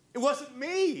 It wasn't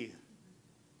me.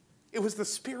 It was the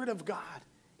Spirit of God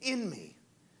in me.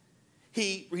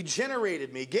 He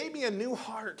regenerated me, gave me a new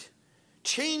heart,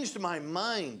 changed my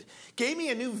mind, gave me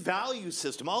a new value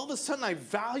system. All of a sudden, I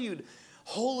valued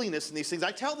holiness in these things.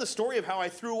 I tell the story of how I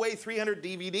threw away 300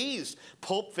 DVDs,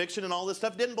 Pulp Fiction and all this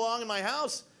stuff didn't belong in my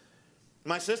house.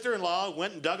 My sister-in-law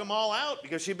went and dug them all out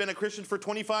because she'd been a Christian for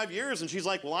 25 years, and she's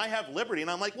like, well, I have liberty.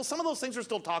 And I'm like, well, some of those things are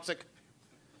still toxic.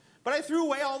 But I threw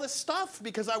away all this stuff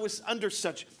because I was under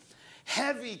such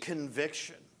heavy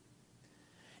conviction.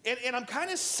 And I'm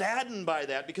kind of saddened by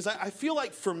that because I feel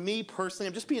like for me personally,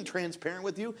 I'm just being transparent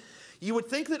with you, you would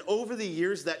think that over the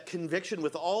years that conviction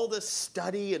with all this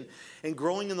study and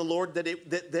growing in the Lord, that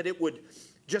it would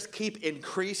just keep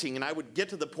increasing. And I would get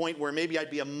to the point where maybe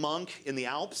I'd be a monk in the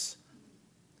Alps.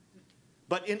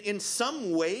 But in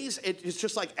some ways, it's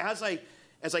just like as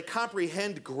I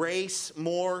comprehend grace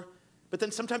more, but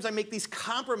then sometimes I make these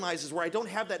compromises where I don't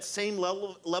have that same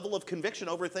level of conviction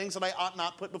over things that I ought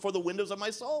not put before the windows of my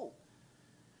soul.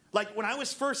 Like when I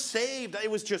was first saved,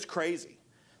 it was just crazy.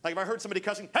 Like if I heard somebody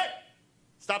cussing, hey,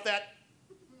 stop that,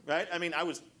 right? I mean, I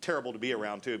was terrible to be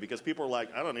around too because people were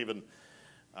like, I don't even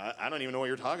know what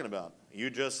you're talking about. You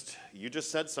just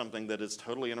said something that is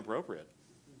totally inappropriate.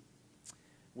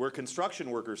 We're construction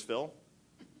workers, Phil.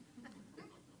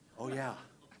 Oh yeah,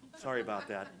 sorry about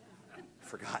that.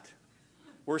 Forgot.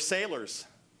 We're sailors.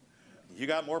 You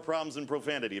got more problems than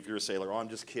profanity if you're a sailor. Oh, I'm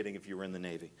just kidding if you were in the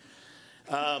Navy.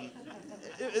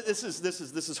 This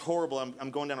is horrible. I'm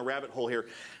going down a rabbit hole here.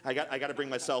 I got to bring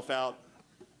myself out.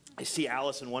 I see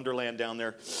Alice in Wonderland down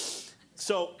there.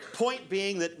 So point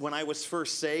being that when I was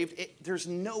first saved, there's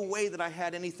no way that I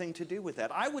had anything to do with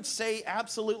that. I would say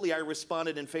absolutely I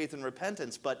responded in faith and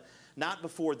repentance, but not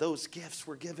before those gifts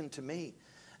were given to me.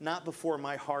 Not before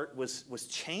my heart was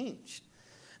changed.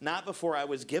 Not before I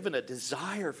was given a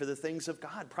desire for the things of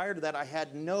God. Prior to that, I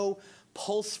had no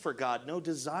pulse for God, no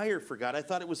desire for God. I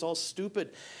thought it was all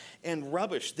stupid and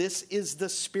rubbish. This is the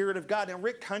Spirit of God. Now,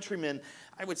 Rick Countryman,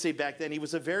 I would say back then, he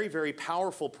was a very, very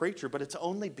powerful preacher, but it's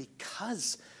only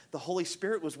because the Holy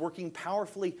Spirit was working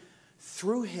powerfully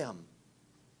through him.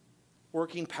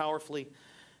 Working powerfully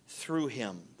through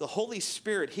him. The Holy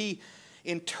Spirit, he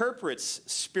interprets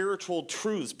spiritual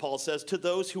truths, Paul says, to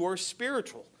those who are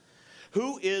spiritual.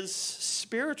 Who is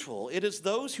spiritual? It is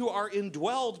those who are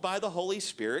indwelled by the Holy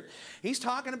Spirit. He's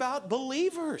talking about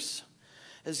believers.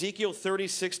 Ezekiel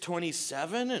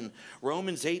 36:27 and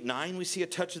Romans 8:9, we see a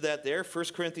touch of that there.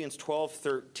 1 Corinthians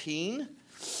 12:13.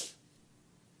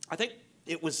 I think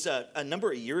it was a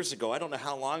number of years ago. I don't know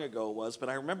how long ago it was, but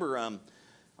I remember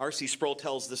R.C. Sproul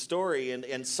tells the story,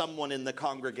 and someone in the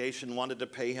congregation wanted to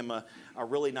pay him a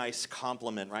really nice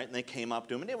compliment, right? And they came up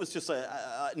to him, and it was just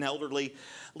an elderly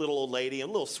little old lady, a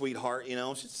little sweetheart, you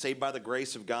know. She's saved by the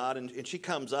grace of God, and she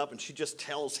comes up, and she just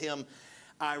tells him,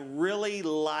 I really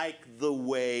like the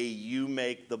way you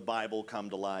make the Bible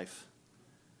come to life,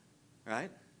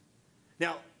 right?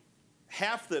 Now,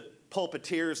 half the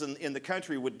pulpiteers in the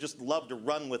country would just love to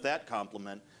run with that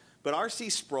compliment. But R.C.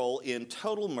 Sproul, in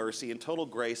total mercy and total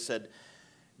grace, said,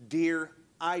 Dear,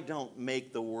 I don't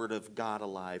make the Word of God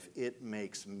alive. It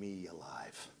makes me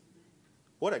alive.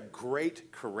 What a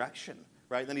great correction,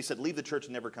 right? And then he said, leave the church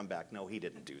and never come back. No, he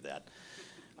didn't do that.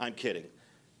 I'm kidding.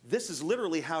 This is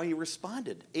literally how he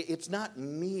responded. It's not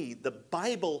me. The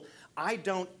Bible, I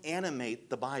don't animate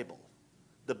the Bible.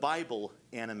 The Bible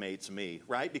animates me,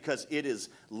 right? Because it is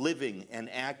living and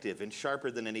active and sharper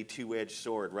than any two-edged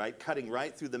sword, right? Cutting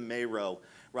right through the marrow,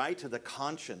 right to the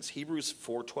conscience. Hebrews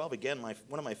 4:12, again,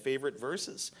 one of my favorite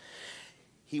verses.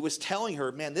 He was telling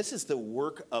her, man, this is the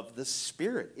work of the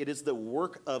Spirit. It is the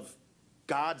work of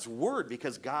God's Word,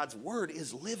 because God's Word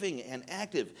is living and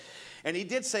active. And he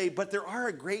did say, but there are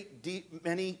a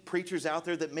many preachers out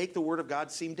there that make the Word of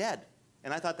God seem dead.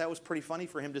 And I thought that was pretty funny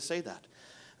for him to say that.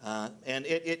 And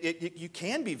you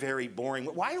can be very boring.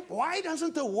 Why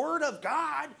doesn't the Word of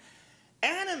God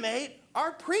animate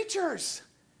our preachers?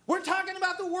 We're talking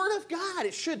about the Word of God.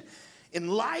 It should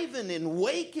enliven and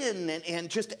waken and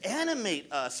just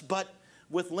animate us, but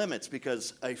with limits,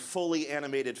 because a fully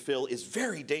animated Phil is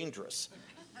very dangerous.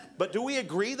 But do we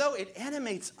agree, though? It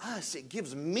animates us. It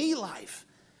gives me life.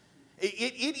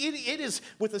 It is,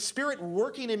 with the Spirit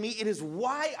working in me, it is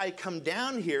why I come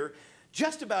down here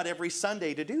just about every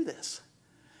Sunday to do this.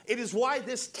 It is why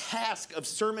this task of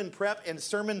sermon prep and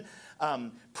sermon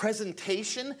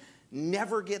presentation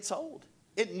never gets old.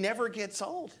 It never gets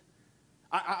old.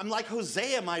 I'm like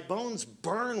Hosea, my bones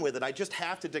burn with it. I just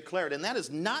have to declare it. And that is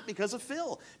not because of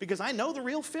Phil, because I know the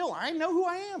real Phil. I know who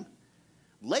I am.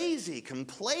 Lazy,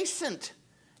 complacent,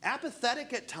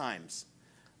 apathetic at times,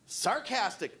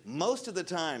 sarcastic most of the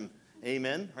time.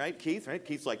 Amen. Right, Keith? Right?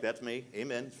 Keith's like, that's me.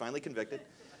 Amen. Finally convicted.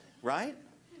 Right?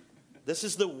 This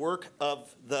is the work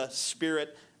of the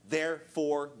Spirit,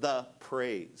 therefore the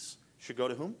praise. Should go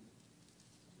to whom?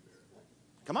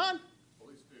 Come on.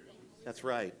 Holy Spirit. That's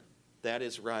right. That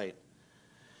is right.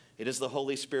 It is the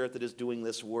Holy Spirit that is doing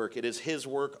this work. It is His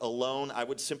work alone. I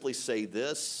would simply say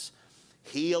this.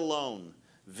 He alone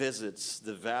visits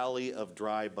the valley of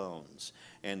dry bones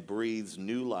and breathes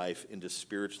new life into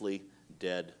spiritually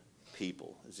dead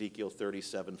people. Ezekiel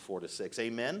 37, 4-6.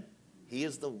 Amen? He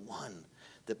is the one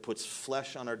that puts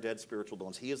flesh on our dead spiritual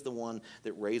bones. He is the one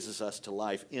that raises us to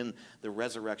life in the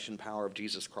resurrection power of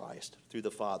Jesus Christ through the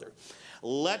Father.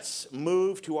 Let's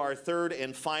move to our third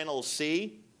and final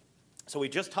C. So we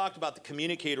just talked about the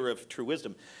communicator of true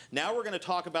wisdom. Now we're going to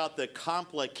talk about the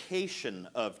complication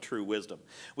of true wisdom.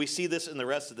 We see this in the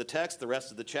rest of the text, the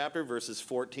rest of the chapter, verses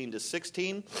 14 to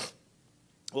 16.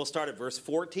 We'll start at verse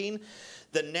 14.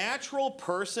 The natural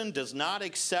person does not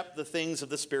accept the things of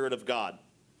the Spirit of God,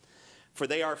 for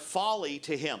they are folly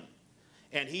to him,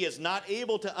 and he is not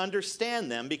able to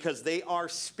understand them because they are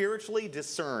spiritually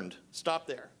discerned. Stop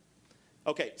there.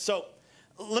 Okay, so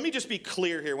let me just be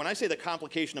clear here. When I say the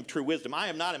complication of true wisdom, I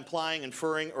am not implying,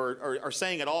 inferring, or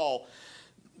saying at all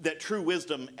that true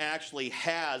wisdom actually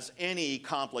has any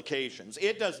complications.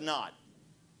 It does not.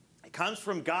 It comes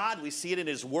from God. We see it in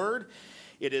his word.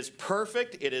 It is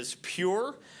perfect. It is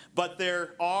pure. But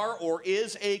there are or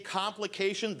is a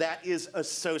complication that is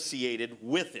associated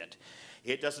with it.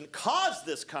 It doesn't cause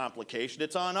this complication.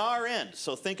 It's on our end.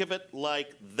 So think of it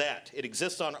like that. It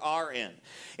exists on our end.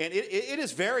 And it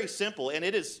is very simple, and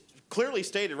it is clearly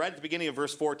stated right at the beginning of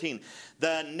verse 14.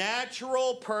 The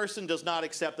natural person does not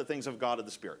accept the things of God or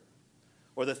the Spirit,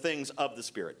 or the things of the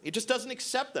Spirit. It just doesn't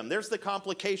accept them. There's the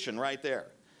complication right there.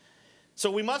 So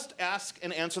we must ask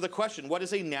and answer the question, what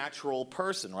is a natural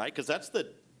person, right? Because that's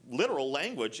the literal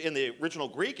language in the original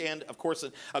Greek, and of course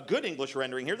a good English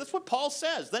rendering here. That's what Paul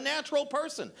says, the natural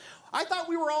person. I thought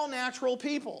we were all natural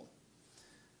people.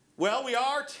 Well, we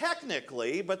are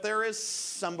technically, but there is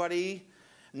somebody.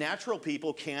 Natural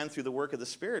people can, through the work of the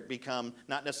Spirit, become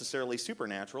not necessarily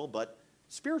supernatural, but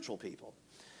spiritual people.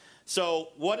 So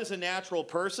what is a natural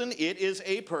person? It is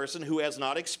a person who has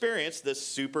not experienced this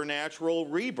supernatural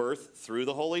rebirth through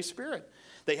the Holy Spirit.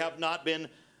 They have not been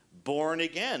born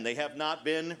again. They have not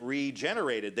been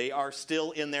regenerated. They are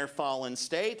still in their fallen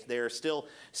state. They are still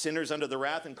sinners under the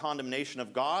wrath and condemnation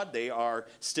of God. They are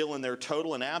still in their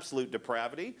total and absolute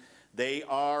depravity. They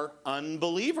are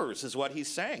unbelievers, is what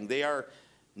he's saying. They are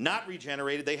not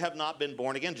regenerated. They have not been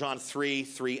born again. John 3,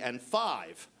 3, and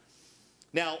 5.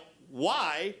 Now,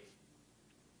 why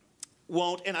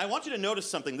won't, and I want you to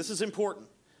notice something. This is important.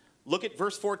 Look at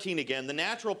verse 14 again. The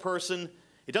natural person,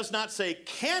 it does not say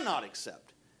cannot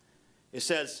accept. It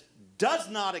says does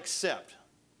not accept.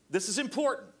 This is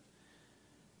important.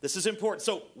 This is important.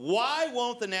 So why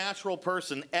won't the natural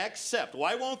person accept?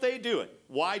 Why won't they do it?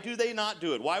 Why do they not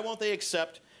do it? Why won't they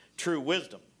accept true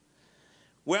wisdom?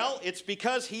 Well, it's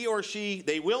because he or she,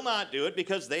 they will not do it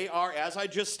because they are, as I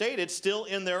just stated, still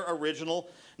in their original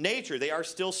nature. They are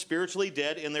still spiritually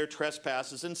dead in their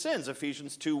trespasses and sins,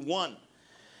 Ephesians 2:1.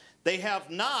 They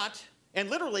have not, and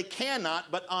literally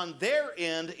cannot, but on their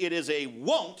end it is a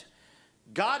won't.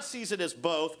 God sees it as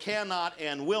both, cannot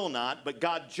and will not, but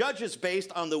God judges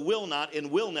based on the will not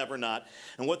and will never not.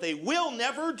 And what they will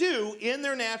never do in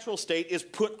their natural state is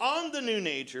put on the new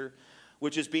nature,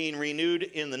 which is being renewed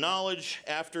in the knowledge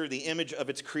after the image of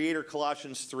its creator,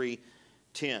 Colossians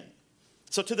 3:10.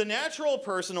 So to the natural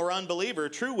person or unbeliever,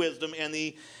 true wisdom and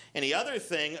any other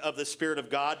thing of the Spirit of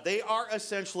God, they are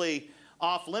essentially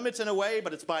off limits in a way,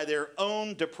 but it's by their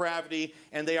own depravity,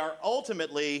 and they are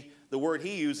ultimately, the word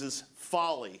he uses,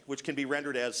 folly, which can be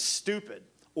rendered as stupid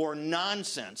or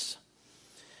nonsense.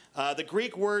 The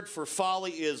Greek word for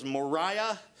folly is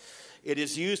moria. It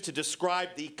is used to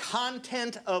describe the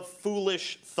content of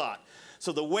foolish thought.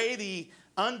 So the way the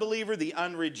unbeliever, the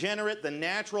unregenerate, the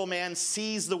natural man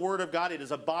sees the Word of God, it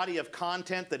is a body of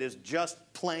content that is just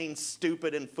plain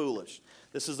stupid and foolish.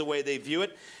 This is the way they view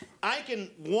it. I can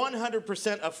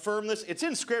 100% affirm this. It's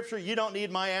in Scripture. You don't need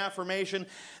my affirmation.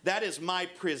 That is my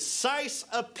precise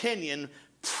opinion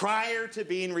prior to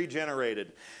being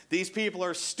regenerated. These people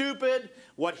are stupid.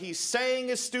 What he's saying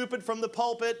is stupid from the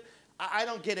pulpit. I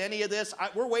don't get any of this.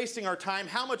 We're wasting our time.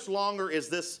 How much longer is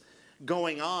this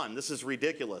going on? This is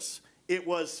ridiculous. It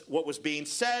was what was being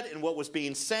said and what was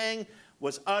being sang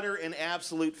was utter and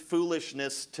absolute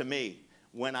foolishness to me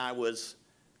when I was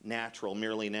natural,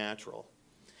 merely natural.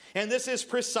 And this is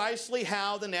precisely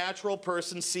how the natural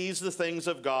person sees the things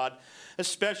of God,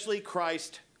 especially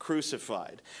Christ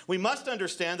crucified. We must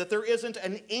understand that there isn't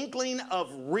an inkling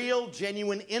of real,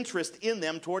 genuine interest in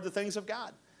them toward the things of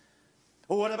God.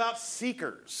 Well, what about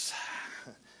seekers?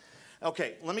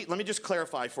 Okay, let me just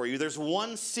clarify for you. There's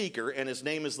one seeker, and his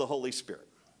name is the Holy Spirit.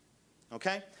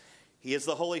 Okay? He is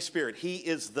the Holy Spirit. He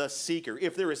is the seeker.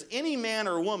 If there is any man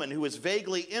or woman who is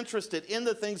vaguely interested in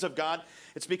the things of God,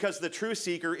 it's because the true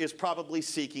seeker is probably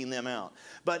seeking them out.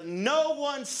 But no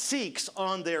one seeks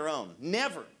on their own.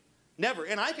 Never. Never.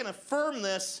 And I can affirm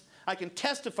this I can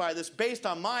testify this based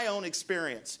on my own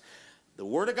experience. The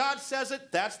Word of God says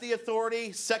it. That's the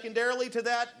authority. Secondarily to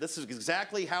that, this is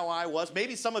exactly how I was.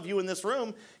 Maybe some of you in this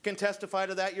room can testify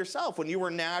to that yourself. When you were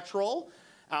natural,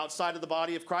 outside of the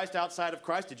body of Christ, outside of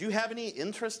Christ, did you have any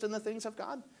interest in the things of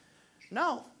God?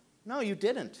 No, you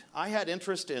didn't. I had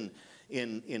interest in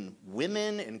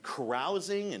women and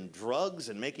carousing and drugs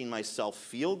and making myself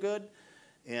feel good.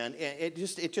 And it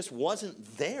just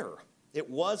wasn't there. It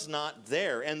was not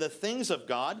there. And the things of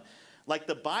God, like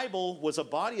the Bible, was a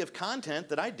body of content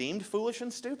that I deemed foolish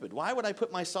and stupid. Why would I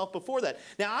put myself before that?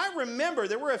 Now, I remember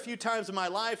there were a few times in my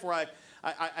life where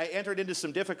I entered into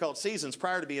some difficult seasons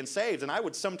prior to being saved, and I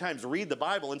would sometimes read the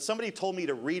Bible, and somebody told me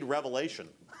to read Revelation.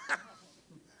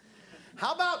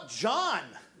 How about John?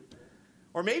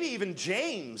 Or maybe even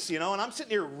James, and I'm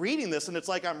sitting here reading this, and it's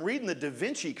like I'm reading the Da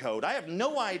Vinci Code. I have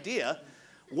no idea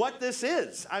what this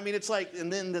is. I mean, it's like,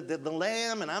 and then the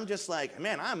Lamb, and I'm just like,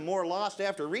 man, I'm more lost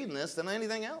after reading this than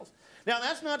anything else. Now,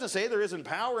 that's not to say there isn't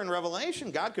power in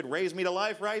Revelation. God could raise me to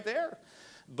life right there.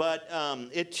 But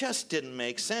it just didn't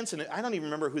make sense. And I don't even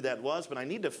remember who that was, but I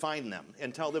need to find them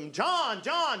and tell them, John,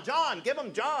 give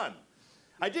him John.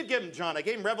 I did give him John. I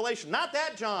gave him Revelation. Not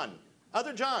that John.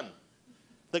 Other John.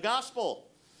 The gospel.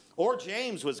 Or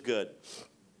James was good.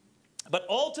 But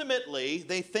ultimately,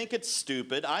 they think it's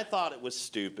stupid. I thought it was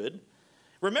stupid.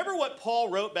 Remember what Paul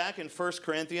wrote back in 1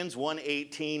 Corinthians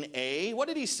 1:18a? What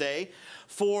did he say?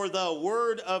 For the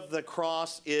word of the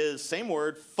cross is, same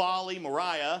word, folly,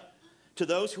 Moriah, to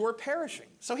those who are perishing.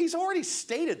 So he's already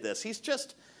stated this. He's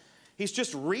just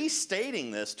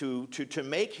restating this to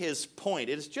make his point.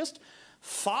 It is just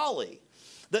folly.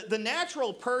 The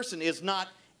natural person is not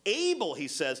able, he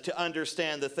says, to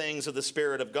understand the things of the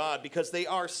Spirit of God because they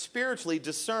are spiritually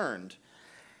discerned.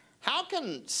 How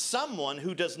can someone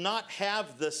who does not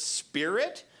have the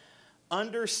Spirit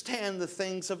understand the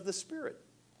things of the Spirit?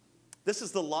 This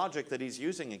is the logic that he's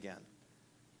using again,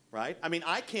 right? I mean,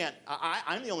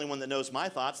 I'm the only one that knows my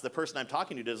thoughts. The person I'm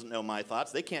talking to doesn't know my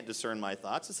thoughts. They can't discern my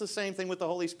thoughts. It's the same thing with the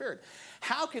Holy Spirit.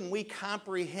 How can we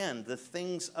comprehend the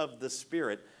things of the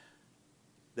Spirit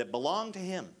that belong to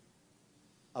him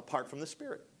apart from the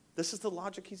Spirit? This is the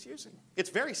logic he's using. It's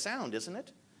very sound, isn't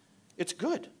it? It's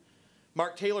good.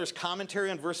 Mark Taylor's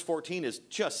commentary on verse 14 is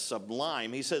just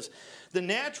sublime. He says, the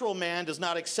natural man does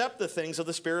not accept the things of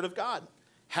the Spirit of God.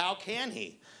 How can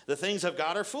he? The things of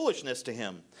God are foolishness to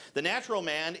him. The natural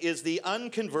man is the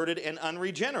unconverted and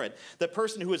unregenerate, the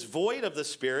person who is void of the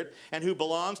Spirit and who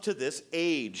belongs to this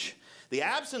age. The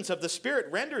absence of the Spirit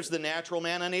renders the natural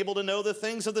man unable to know the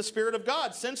things of the Spirit of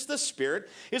God, since the Spirit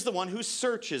is the one who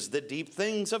searches the deep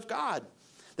things of God.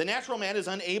 The natural man is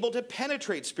unable to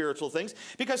penetrate spiritual things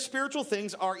because spiritual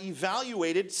things are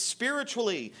evaluated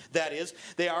spiritually. That is,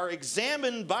 they are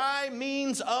examined by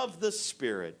means of the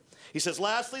Spirit. He says,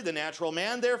 lastly, the natural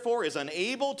man, therefore, is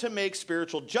unable to make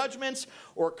spiritual judgments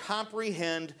or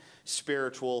comprehend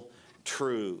spiritual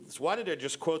truths. Why did I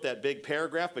just quote that big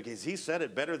paragraph? Because he said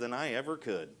it better than I ever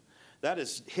could. That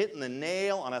is hitting the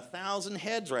nail on 1,000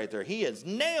 heads right there. He has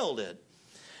nailed it.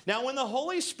 Now, when the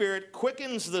Holy Spirit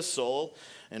quickens the soul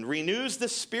and renews the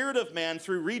spirit of man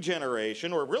through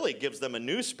regeneration, or really gives them a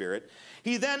new spirit,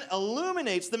 he then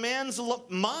illuminates the man's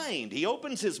mind. He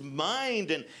opens his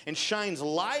mind and shines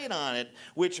light on it,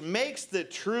 which makes the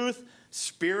truth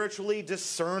spiritually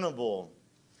discernible.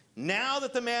 Now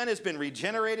that the man has been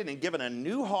regenerated and given a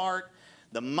new heart,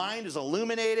 the mind is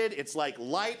illuminated. It's like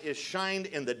light is shined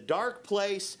in the dark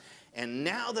place. And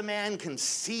now the man can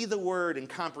see the Word and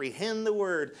comprehend the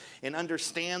Word and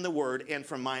understand the Word. And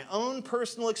from my own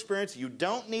personal experience, you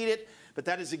don't need it, but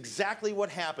that is exactly what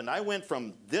happened. I went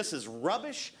from this is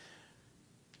rubbish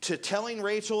to telling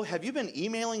Rachel, have you been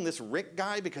emailing this Rick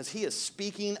guy because he is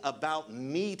speaking about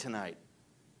me tonight?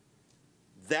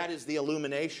 That is the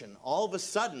illumination. All of a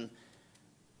sudden,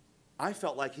 I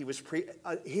felt like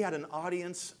he had an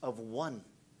audience of one,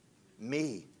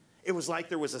 me. It was like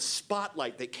there was a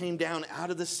spotlight that came down out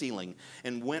of the ceiling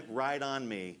and went right on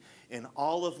me. And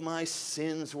all of my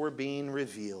sins were being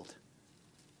revealed.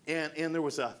 And there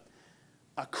was a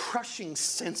crushing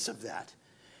sense of that.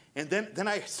 And then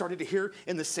I started to hear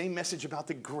in the same message about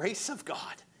the grace of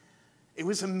God. It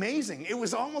was amazing. It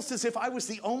was almost as if I was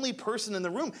the only person in the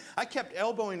room. I kept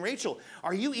elbowing Rachel,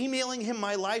 are you emailing him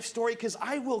my life story? Because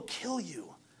I will kill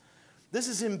you. This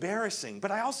is embarrassing,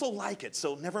 but I also like it,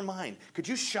 so never mind. Could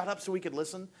you shut up so we could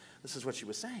listen? This is what she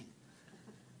was saying.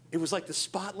 It was like the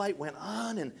spotlight went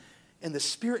on, and the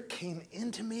Spirit came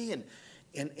into me,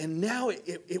 and now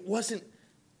it wasn't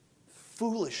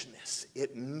foolishness.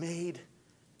 It made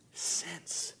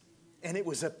sense, and it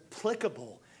was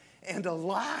applicable and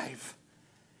alive.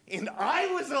 And I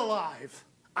was alive.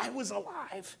 I was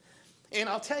alive. And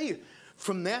I'll tell you,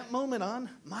 from that moment on,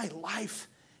 my life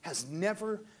has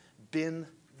never been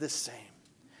the same.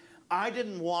 I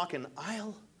didn't walk an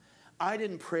aisle. I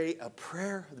didn't pray a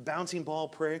prayer, the bouncing ball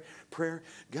prayer,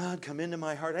 God, come into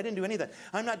my heart. I didn't do any of that.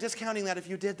 I'm not discounting that if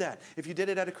you did that. If you did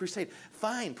it at a crusade,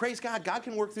 fine, praise God. God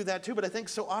can work through that too, but I think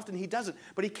so often he doesn't.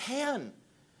 But he can.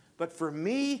 But for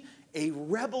me, a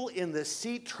rebel in the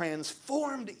seat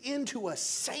transformed into a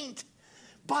saint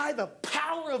by the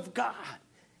power of God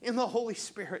in the Holy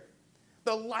Spirit.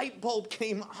 The light bulb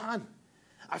came on.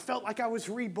 I felt like I was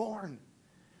reborn.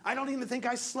 I don't even think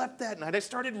I slept that night. I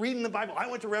started reading the Bible. I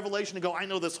went to Revelation to go, I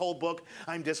know this whole book.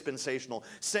 I'm dispensational.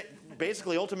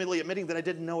 Basically, ultimately admitting that I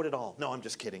didn't know it at all. No, I'm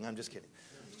just kidding. I'm just kidding.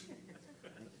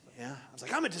 Yeah, I was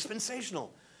like, I'm a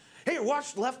dispensational. Hey,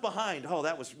 watch Left Behind. Oh,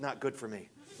 that was not good for me.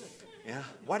 Yeah,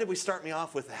 why did we start me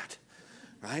off with that?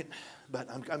 Right? But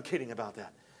I'm kidding about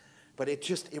that. But I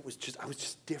was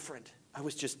just different. I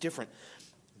was just different.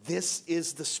 This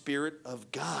is the Spirit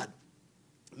of God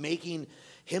making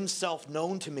himself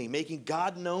known to me, making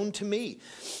God known to me,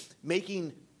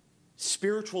 making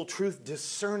spiritual truth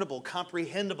discernible,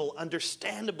 comprehensible,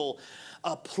 understandable,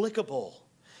 applicable.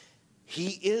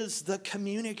 He is the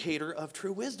communicator of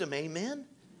true wisdom. Amen?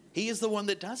 He is the one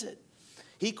that does it.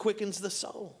 He quickens the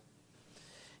soul.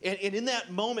 And in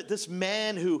that moment, this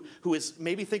man who is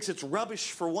maybe thinks it's rubbish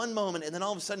for one moment, and then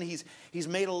all of a sudden he's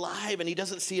made alive and he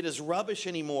doesn't see it as rubbish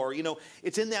anymore. You know,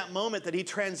 it's in that moment that he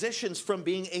transitions from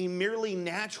being a merely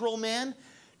natural man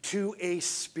to a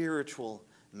spiritual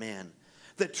man.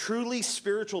 The truly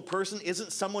spiritual person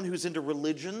isn't someone who's into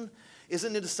religion,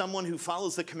 isn't into someone who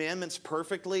follows the commandments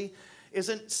perfectly,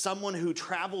 isn't someone who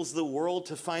travels the world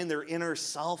to find their inner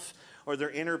self or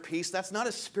their inner peace. That's not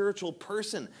a spiritual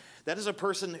person. That is a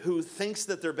person who thinks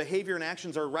that their behavior and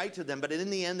actions are right to them, but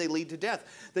in the end they lead to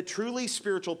death. The truly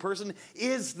spiritual person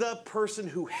is the person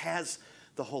who has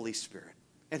the Holy Spirit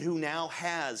and who now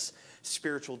has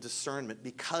spiritual discernment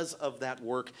because of that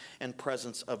work and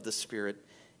presence of the Spirit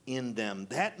in them.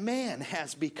 That man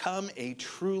has become a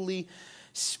truly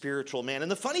spiritual man. And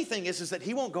the funny thing is that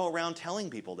he won't go around telling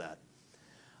people that.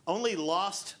 Only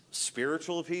lost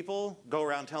spiritual people go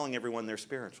around telling everyone they're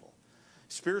spiritual.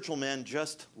 Spiritual men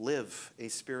just live a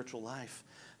spiritual life,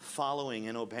 following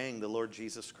and obeying the Lord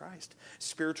Jesus Christ.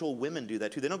 Spiritual women do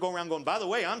that too. They don't go around going, by the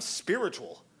way, I'm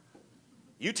spiritual.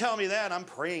 You tell me that, I'm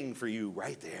praying for you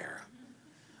right there.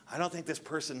 I don't think this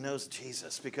person knows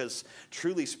Jesus, because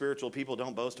truly spiritual people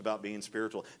don't boast about being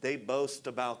spiritual. They boast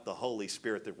about the Holy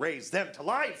Spirit that raised them to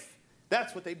life.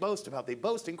 That's what they boast about. They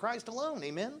boast in Christ alone.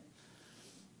 Amen?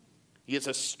 He is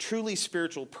a truly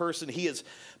spiritual person. He is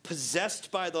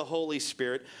possessed by the Holy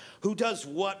Spirit, who does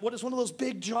what? What is one of those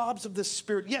big jobs of the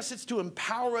Spirit? Yes, it's to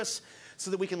empower us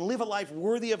so that we can live a life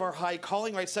worthy of our high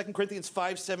calling, right? 2 Corinthians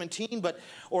 5:17,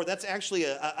 or that's actually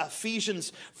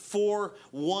Ephesians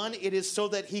 4:1. It is so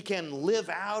that he can live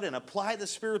out and apply the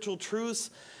spiritual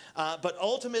truths. But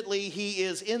ultimately, he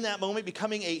is in that moment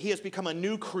he has become a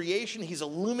new creation. He's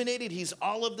illuminated. He's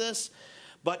all of this.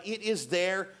 But it is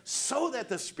there so that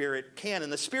the Spirit can.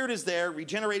 And the Spirit is there,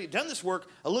 regenerated, done this work,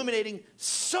 illuminating,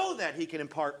 so that he can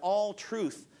impart all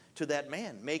truth to that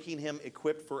man, making him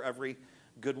equipped for every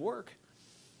good work.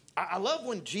 I love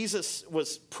when Jesus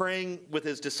was praying with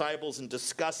his disciples and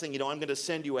discussing, I'm going to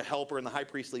send you a helper in the high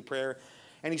priestly prayer.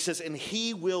 And he says, and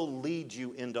he will lead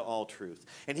you into all truth.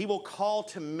 And he will call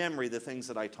to memory the things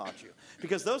that I taught you.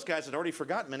 Because those guys had already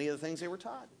forgotten many of the things they were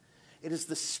taught. It is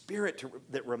the Spirit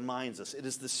that reminds us. It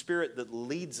is the Spirit that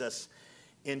leads us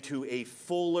into a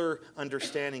fuller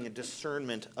understanding and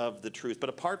discernment of the truth. But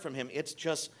apart from him, it's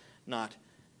just not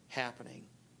happening.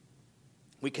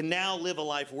 We can now live a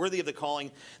life worthy of the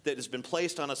calling that has been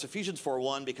placed on us. Ephesians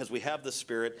 4:1, because we have the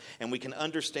Spirit and we can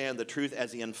understand the truth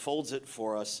as he unfolds it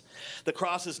for us. The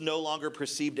cross is no longer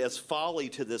perceived as folly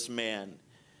to this man.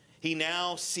 He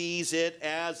now sees it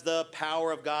as the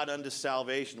power of God unto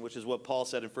salvation, which is what Paul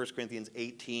said in 1 Corinthians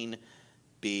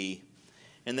 18b.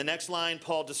 In the next line,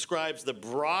 Paul describes the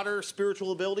broader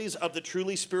spiritual abilities of the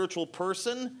truly spiritual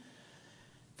person.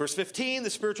 Verse 15, the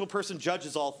spiritual person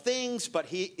judges all things, but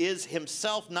he is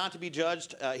himself not to be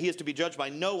judged. He is to be judged by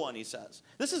no one, he says.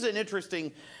 This is an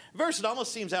interesting verse. It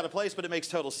almost seems out of place, but it makes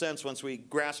total sense once we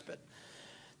grasp it.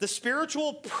 The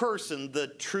spiritual person, the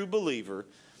true believer,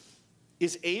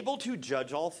 is able to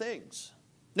judge all things.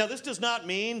 Now, this does not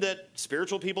mean that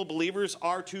spiritual people, believers,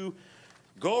 are to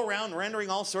go around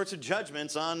rendering all sorts of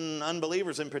judgments on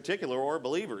unbelievers in particular, or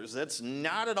believers. That's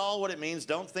not at all what it means.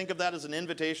 Don't think of that as an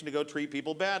invitation to go treat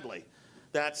people badly.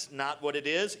 That's not what it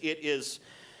is. It is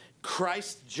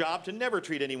Christ's job to never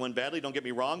treat anyone badly, don't get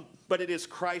me wrong, but it is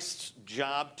Christ's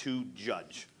job to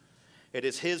judge. It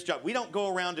is his job. We don't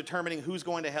go around determining who's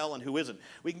going to hell and who isn't.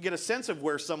 We can get a sense of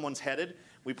where someone's headed.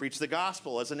 We preach the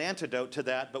gospel as an antidote to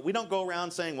that, but we don't go around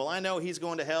saying, well, I know he's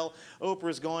going to hell,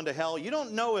 Oprah's going to hell. You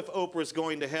don't know if Oprah's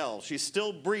going to hell. She's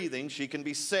still breathing. She can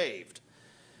be saved.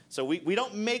 So we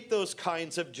don't make those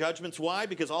kinds of judgments. Why?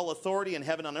 Because all authority in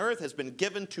heaven and earth has been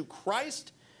given to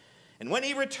Christ. And when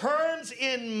he returns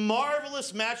in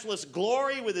marvelous, matchless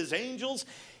glory with his angels,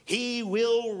 he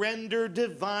will render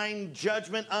divine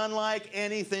judgment unlike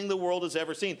anything the world has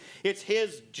ever seen. It's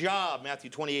his job. Matthew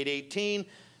 28:18,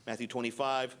 Matthew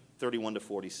 25:31 to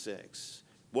 46.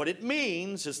 What it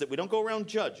means is that we don't go around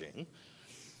judging.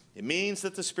 It means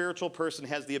that the spiritual person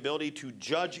has the ability to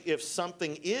judge if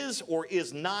something is or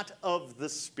is not of the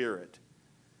Spirit.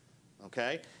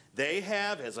 Okay? They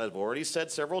have, as I've already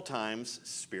said several times,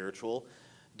 spiritual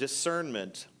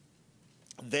discernment.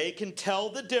 They can tell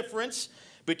the difference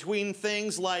between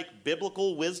things like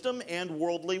biblical wisdom and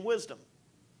worldly wisdom.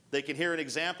 They can hear an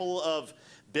example of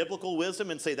biblical wisdom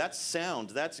and say, that's sound,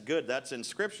 that's good, that's in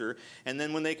Scripture. And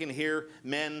then when they can hear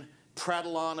men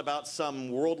prattle on about some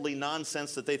worldly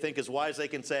nonsense that they think is wise, they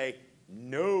can say,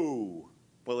 no.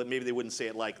 Well, maybe they wouldn't say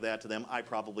it like that to them. I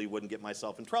probably wouldn't get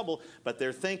myself in trouble. But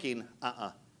they're thinking,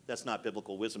 that's not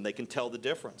biblical wisdom. They can tell the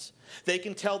difference. They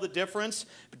can tell the difference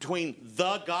between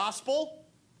the gospel,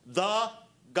 the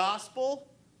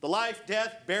life,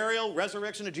 death, burial,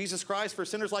 resurrection of Jesus Christ for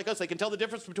sinners like us. They can tell the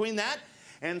difference between that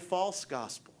and false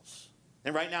gospels.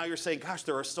 And right now you're saying, gosh,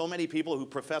 there are so many people who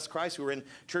profess Christ who are in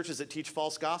churches that teach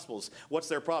false gospels. What's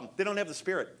their problem? They don't have the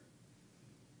Spirit.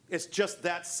 It's just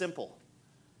that simple.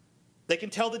 They can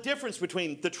tell the difference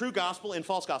between the true gospel and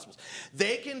false gospels.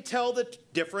 They can tell the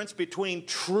difference between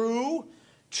true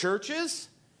churches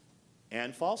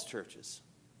and false churches.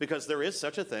 Because there is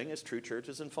such a thing as true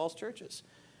churches and false churches.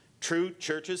 True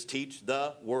churches teach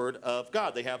the Word of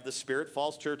God. They have the Spirit.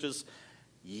 False churches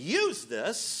use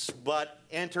this, but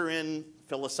enter in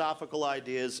philosophical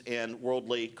ideas and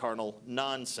worldly, carnal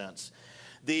nonsense.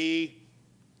 The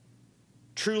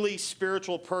truly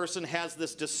spiritual person has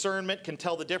this discernment, can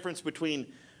tell the difference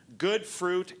between good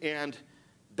fruit and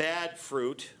bad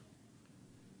fruit.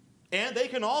 And they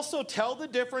can also tell the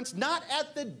difference, not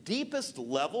at the deepest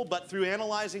level, but through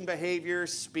analyzing behavior,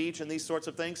 speech, and these sorts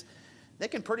of things. They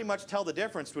can pretty much tell the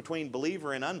difference between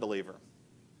believer and unbeliever.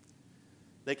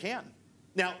 They can.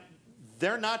 Now,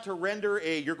 they're not to render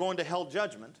a you're going to hell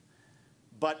judgment,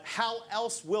 but how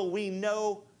else will we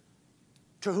know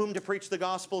to whom to preach the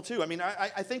gospel to? I mean,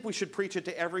 I think we should preach it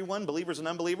to everyone, believers and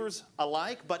unbelievers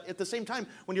alike, but at the same time,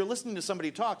 when you're listening to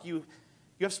somebody talk, you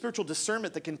have spiritual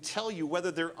discernment that can tell you whether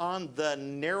they're on the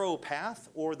narrow path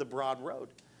or the broad road.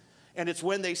 And it's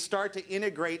when they start to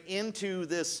integrate into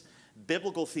this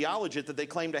biblical theology that they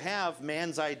claim to have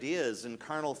man's ideas and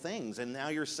carnal things, and now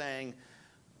you're saying,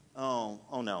 no.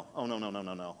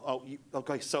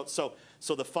 Okay,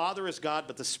 so the Father is God,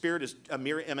 but the Spirit is a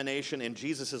mere emanation, and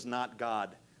Jesus is not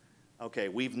God. Okay,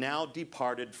 we've now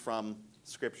departed from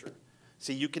Scripture.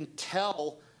 See, you can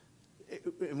tell,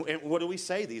 and what do we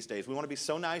say these days? We want to be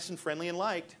so nice and friendly and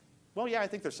liked. Well, yeah, I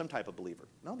think there's some type of believer.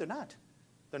 No, they're not.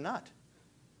 They're not.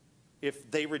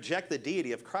 If they reject the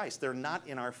deity of Christ, they're not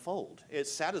in our fold. As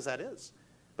sad as that is.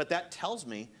 But that tells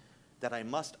me that I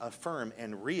must affirm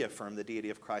and reaffirm the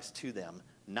deity of Christ to them,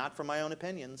 not from my own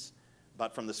opinions,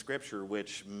 but from the Scripture,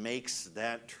 which makes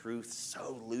that truth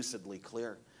so lucidly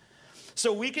clear.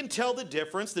 So we can tell the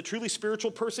difference, the truly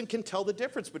spiritual person can tell the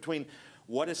difference between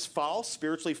what is false,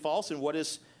 spiritually false, and what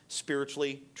is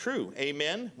spiritually true.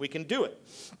 Amen? We can do it.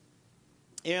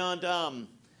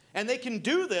 And they can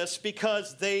do this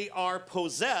because they are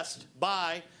possessed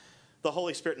by the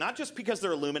Holy Spirit. Not just because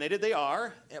they're illuminated, they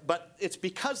are, but it's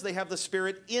because they have the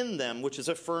Spirit in them, which is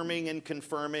affirming and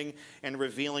confirming and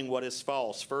revealing what is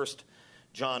false. 1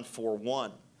 John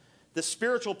 4:1. The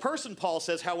spiritual person, Paul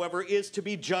says, however, is to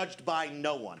be judged by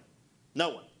no one. No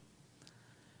one.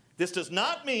 This does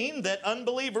not mean that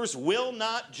unbelievers will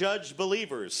not judge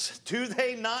believers. Do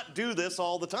they not do this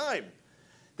all the time?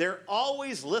 They're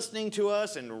always listening to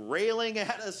us and railing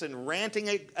at us and ranting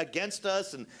against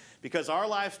us, and because our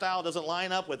lifestyle doesn't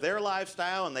line up with their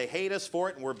lifestyle and they hate us for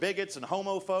it and we're bigots and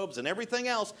homophobes and everything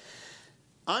else.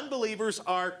 Unbelievers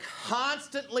are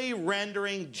constantly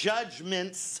rendering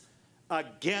judgments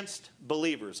against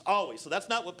believers, always. So that's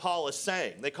not what Paul is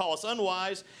saying. They call us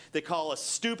unwise. They call us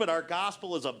stupid. Our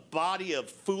gospel is a body of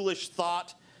foolish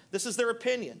thought. This is their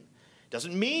opinion.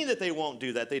 Doesn't mean that they won't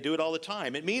do that. They do it all the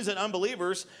time. It means that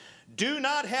unbelievers do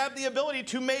not have the ability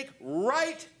to make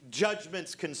right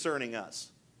judgments concerning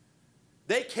us.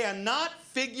 They cannot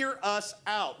figure us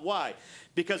out. Why?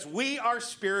 Because we are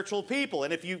spiritual people.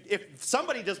 And if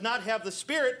somebody does not have the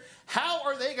Spirit, how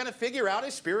are they going to figure out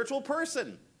a spiritual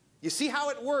person? You see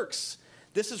how it works?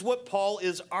 This is what Paul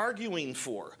is arguing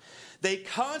for. They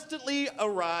constantly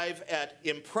arrive at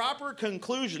improper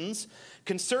conclusions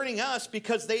concerning us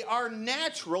because they are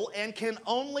natural and can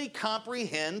only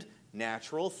comprehend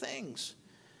natural things.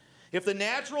 If the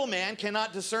natural man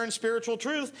cannot discern spiritual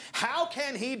truth, how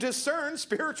can he discern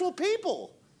spiritual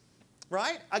people?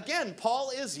 Right? Again,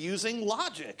 Paul is using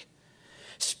logic.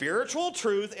 Spiritual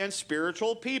truth and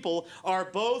spiritual people are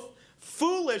both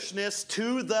foolishness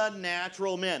to the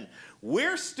natural men.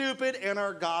 We're stupid and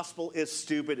our gospel is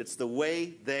stupid. It's the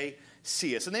way they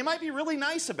see us. And they might be really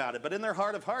nice about it, but in their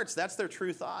heart of hearts, that's their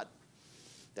true thought.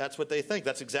 That's what they think.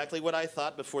 That's exactly what I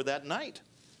thought before that night.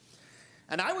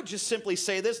 And I would just simply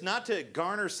say this, not to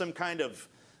garner some kind of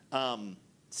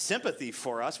sympathy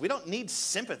for us. We don't need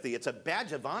sympathy. It's a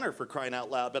badge of honor, for crying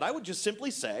out loud. But I would just simply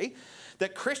say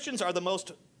that Christians are the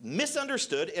most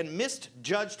misunderstood and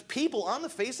misjudged people on the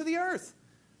face of the earth.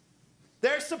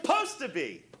 They're supposed to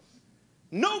be.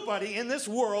 Nobody in this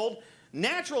world,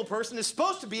 natural person, is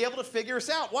supposed to be able to figure us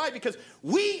out. Why? Because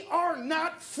we are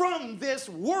not from this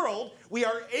world. We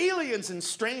are aliens and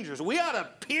strangers. We ought to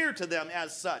appear to them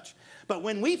as such. But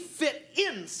when we fit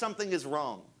in, something is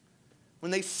wrong.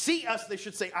 When they see us, they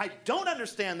should say, I don't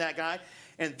understand that guy,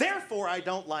 and therefore I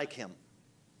don't like him.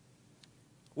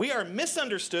 We are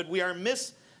misunderstood. We are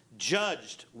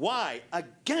misjudged. Why?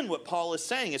 Again, what Paul is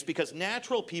saying is because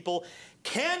natural people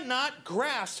cannot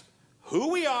grasp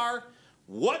who we are,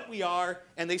 what we are,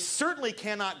 and they certainly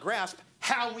cannot grasp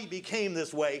how we became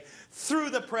this way through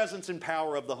the presence and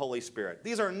power of the Holy Spirit.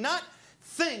 These are not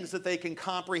things that they can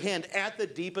comprehend at the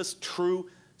deepest true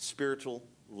spiritual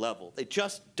level. They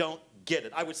just don't get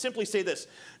it. I would simply say this: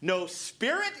 no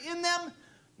spirit in them,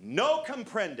 no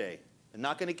comprende. They're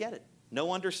not going to get it.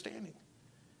 No understanding.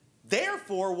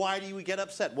 Therefore, why do we get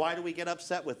upset? Why do we get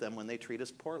upset with them when they treat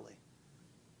us poorly?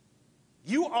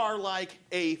 You are like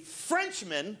a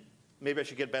Frenchman. Maybe I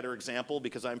should get a better example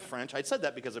because I'm French. I said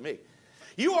that because of me.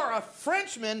 You are a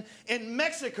Frenchman in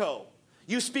Mexico.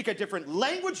 You speak a different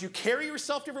language. You carry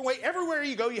yourself a different way. Everywhere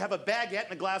you go, you have a baguette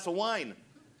and a glass of wine.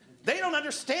 They don't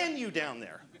understand you down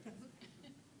there.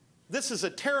 This is a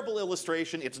terrible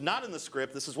illustration. It's not in the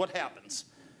script. This is what happens.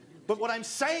 But what I'm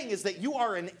saying is that you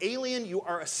are an alien. You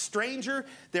are a stranger.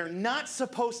 They're not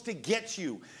supposed to get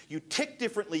you. You tick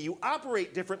differently. You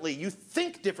operate differently. You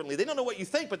think differently. They don't know what you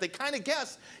think, but they kind of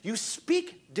guess. You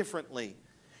speak differently.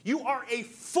 You are a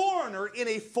foreigner in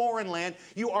a foreign land.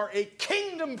 You are a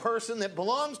kingdom person that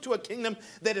belongs to a kingdom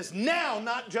that is now,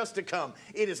 not just to come.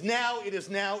 It is now, it is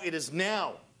now, it is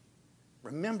now.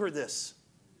 Remember this.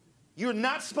 You're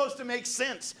not supposed to make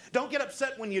sense. Don't get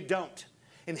upset when you don't.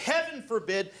 And heaven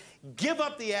forbid, give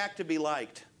up the act to be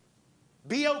liked.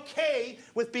 Be okay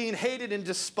with being hated and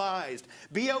despised.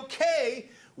 Be okay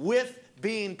with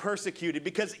being persecuted,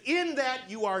 because in that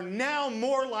you are now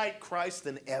more like Christ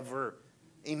than ever.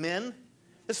 Amen?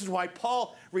 This is why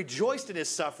Paul rejoiced in his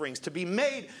sufferings, to be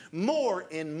made more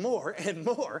and more and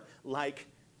more like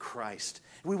Christ.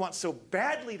 We want so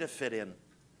badly to fit in.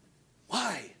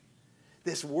 Why?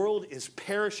 This world is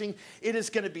perishing. It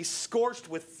is going to be scorched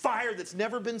with fire that's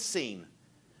never been seen.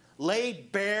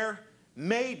 Laid bare,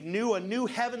 made new, a new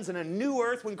heavens and a new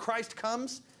earth when Christ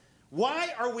comes. Why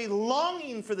are we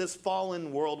longing for this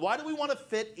fallen world? Why do we want to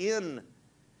fit in?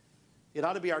 It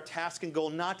ought to be our task and goal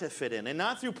not to fit in, and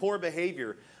not through poor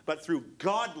behavior, but through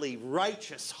godly,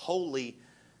 righteous, holy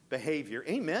behavior.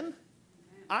 Amen?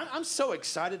 I'm so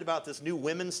excited about this new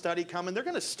women's study coming. They're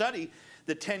going to study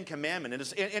the Ten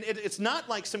Commandments. And it's not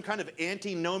like some kind of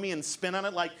antinomian spin on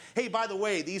it, like, hey, by the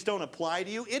way, these don't apply to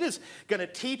you. It is going to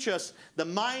teach us the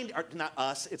mind, or not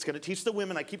us, it's going to teach the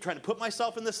women. I keep trying to put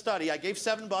myself in this study. I gave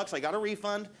 $7, I got a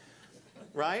refund,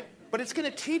 right? But it's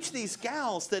going to teach these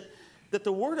gals that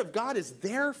the Word of God is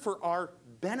there for our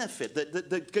benefit.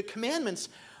 The commandments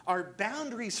are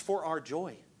boundaries for our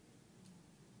joy.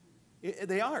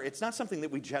 They are. It's not something that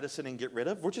we jettison and get rid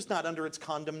of. We're just not under its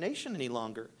condemnation any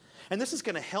longer. And this is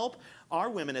going to help our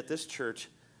women at this church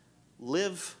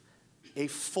live a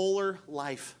fuller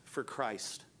life for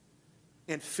Christ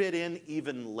and fit in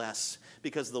even less,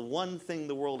 because the one thing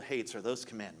the world hates are those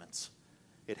commandments.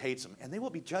 It hates them, and they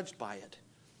will be judged by it.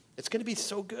 It's going to be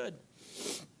so good.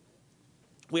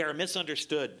 We are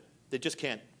misunderstood. They just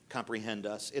can't comprehend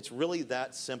us. It's really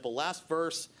that simple. Last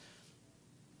verse.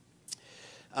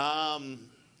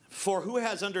 For who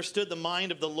has understood the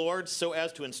mind of the Lord so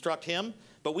as to instruct him?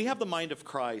 But we have the mind of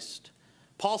Christ.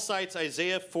 Paul cites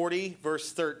Isaiah 40,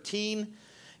 verse 13.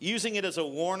 using it as a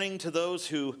warning to those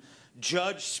who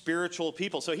judge spiritual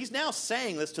people. So he's now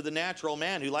saying this to the natural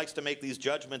man who likes to make these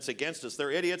judgments against us.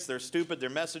 They're idiots, they're stupid, their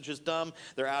message is dumb,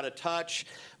 they're out of touch.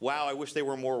 Wow, I wish they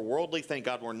were more worldly. Thank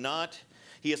God we're not.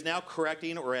 He is now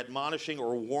correcting or admonishing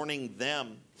or warning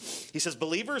them. He says,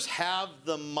 believers have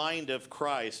the mind of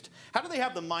Christ. How do they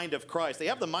have the mind of Christ? They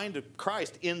have the mind of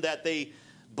Christ in that they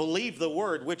believe the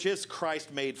word, which is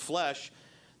Christ made flesh.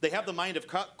 They have the mind of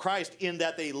Christ in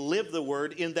that they live the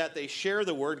word, in that they share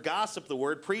the word, gossip the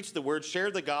word, preach the word, share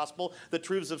the gospel, the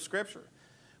truths of Scripture.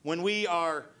 When we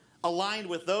are aligned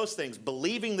with those things,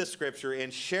 believing the Scripture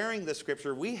and sharing the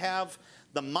Scripture, we have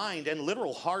the mind and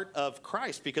literal heart of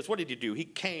Christ. Because what did he do? He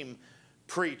came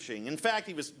preaching. In fact,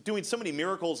 he was doing so many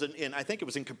miracles in I think it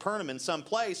was in Capernaum in some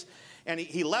place, and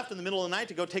he left in the middle of the night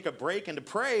to go take a break and to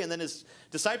pray, and then his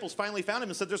disciples finally found him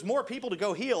and said, there's more people to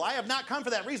go heal. I have not come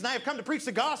for that reason. I have come to preach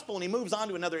the gospel. And he moves on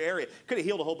to another area. Could have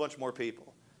healed a whole bunch more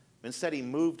people. Instead, he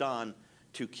moved on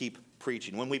to keep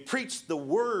preaching. When we preach the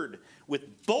word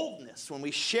with boldness, when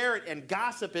we share it and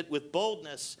gossip it with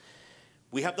boldness,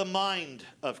 we have the mind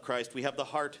of Christ. We have the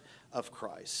heart of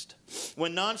Christ.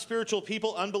 When non-spiritual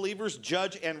people, unbelievers,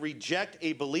 judge and reject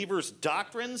a believer's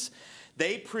doctrines,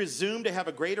 they presume to have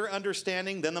a greater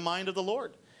understanding than the mind of the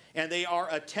Lord. And they are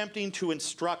attempting to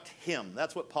instruct him.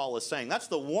 That's what Paul is saying. That's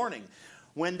the warning.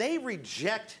 When they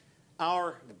reject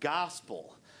our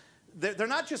gospel, they're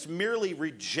not just merely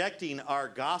rejecting our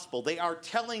gospel. They are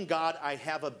telling God, I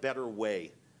have a better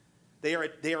way. They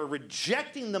are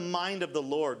rejecting the mind of the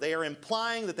Lord. They are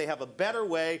implying that they have a better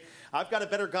way. I've got a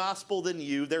better gospel than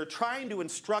you. They're trying to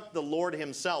instruct the Lord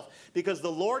himself, because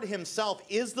the Lord himself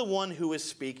is the one who is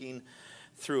speaking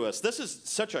through us. This is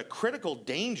such a critical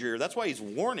danger. That's why he's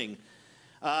warning.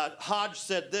 Hodge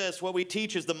said this, what we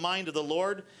teach is the mind of the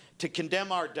Lord. To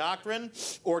condemn our doctrine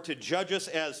or to judge us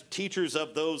as teachers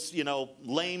of those,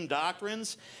 lame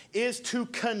doctrines is to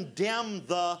condemn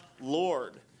the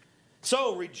Lord.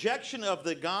 So rejection of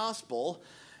the gospel,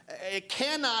 it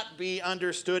cannot be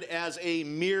understood as a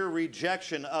mere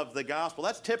rejection of the gospel.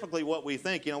 That's typically what we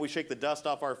think. We shake the dust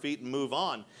off our feet and move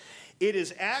on. It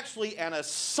is actually an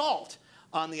assault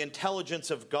on the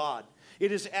intelligence of God.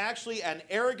 It is actually an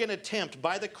arrogant attempt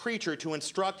by the creature to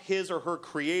instruct his or her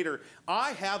creator,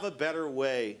 I have a better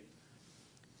way.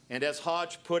 And as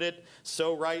Hodge put it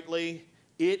so rightly,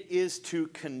 it is to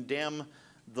condemn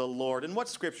the Lord. And what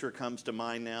scripture comes to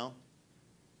mind now?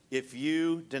 If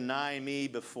you deny me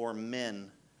before men,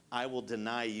 I will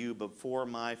deny you before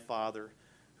my Father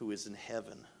who is in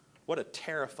heaven. What a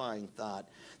terrifying thought.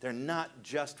 They're not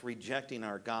just rejecting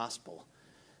our gospel.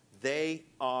 They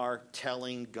are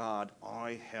telling God,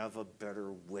 I have a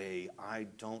better way. I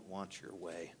don't want your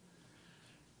way.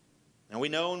 And we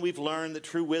know and we've learned that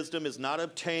true wisdom is not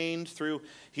obtained through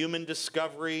human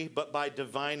discovery, but by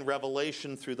divine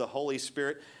revelation through the Holy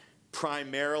Spirit,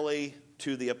 primarily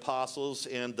to the apostles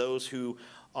and those who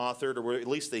authored, or at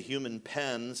least the human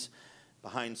pens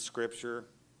behind Scripture.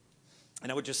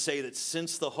 And I would just say that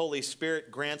since the Holy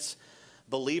Spirit grants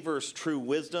believers true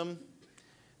wisdom,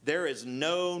 there is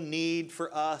no need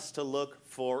for us to look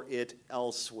for it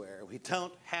elsewhere. We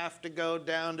don't have to go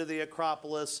down to the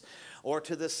Acropolis or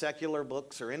to the secular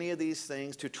books or any of these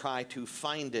things to try to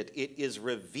find it. It is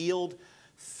revealed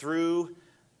through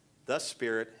the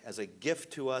Spirit as a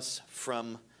gift to us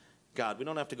from God. We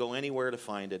don't have to go anywhere to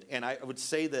find it. And I would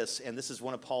say this, and this is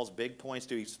one of Paul's big points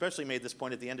too. He especially made this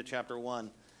point at the end of chapter 1.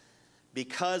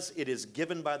 Because it is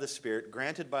given by the Spirit,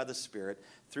 granted by the Spirit,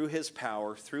 through his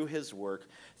power, through his work,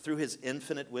 through his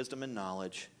infinite wisdom and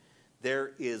knowledge,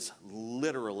 there is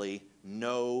literally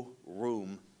no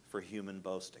room for human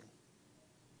boasting.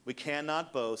 We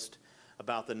cannot boast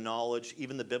about the knowledge,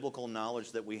 even the biblical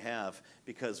knowledge that we have,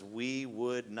 because we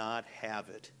would not have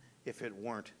it if it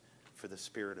weren't for the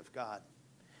Spirit of God.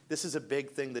 This is a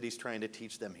big thing that he's trying to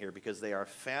teach them here, because they are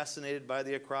fascinated by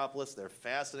the Acropolis. They're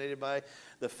fascinated by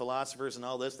the philosophers and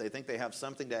all this. They think they have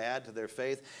something to add to their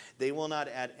faith. They will not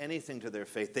add anything to their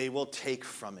faith. They will take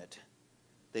from it.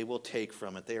 They will take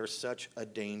from it. They are such a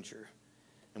danger.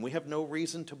 And we have no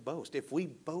reason to boast. If we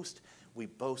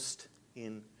boast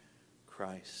in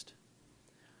Christ.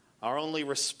 Our only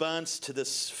response to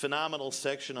this phenomenal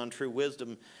section on true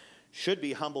wisdom should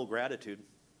be humble gratitude.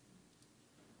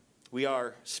 We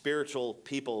are spiritual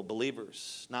people,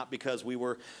 believers, not because we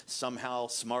were somehow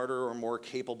smarter or more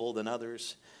capable than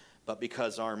others, but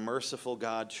because our merciful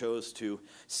God chose to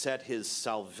set his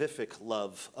salvific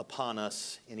love upon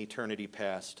us in eternity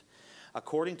past,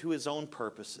 according to his own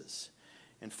purposes,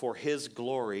 and for his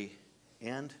glory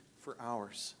and for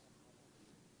ours.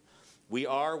 We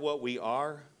are what we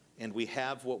are, and we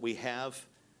have what we have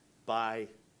by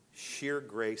sheer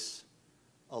grace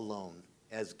alone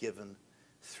as given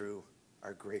through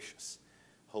our gracious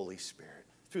Holy Spirit,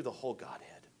 through the whole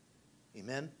Godhead.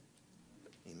 Amen?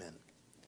 Amen.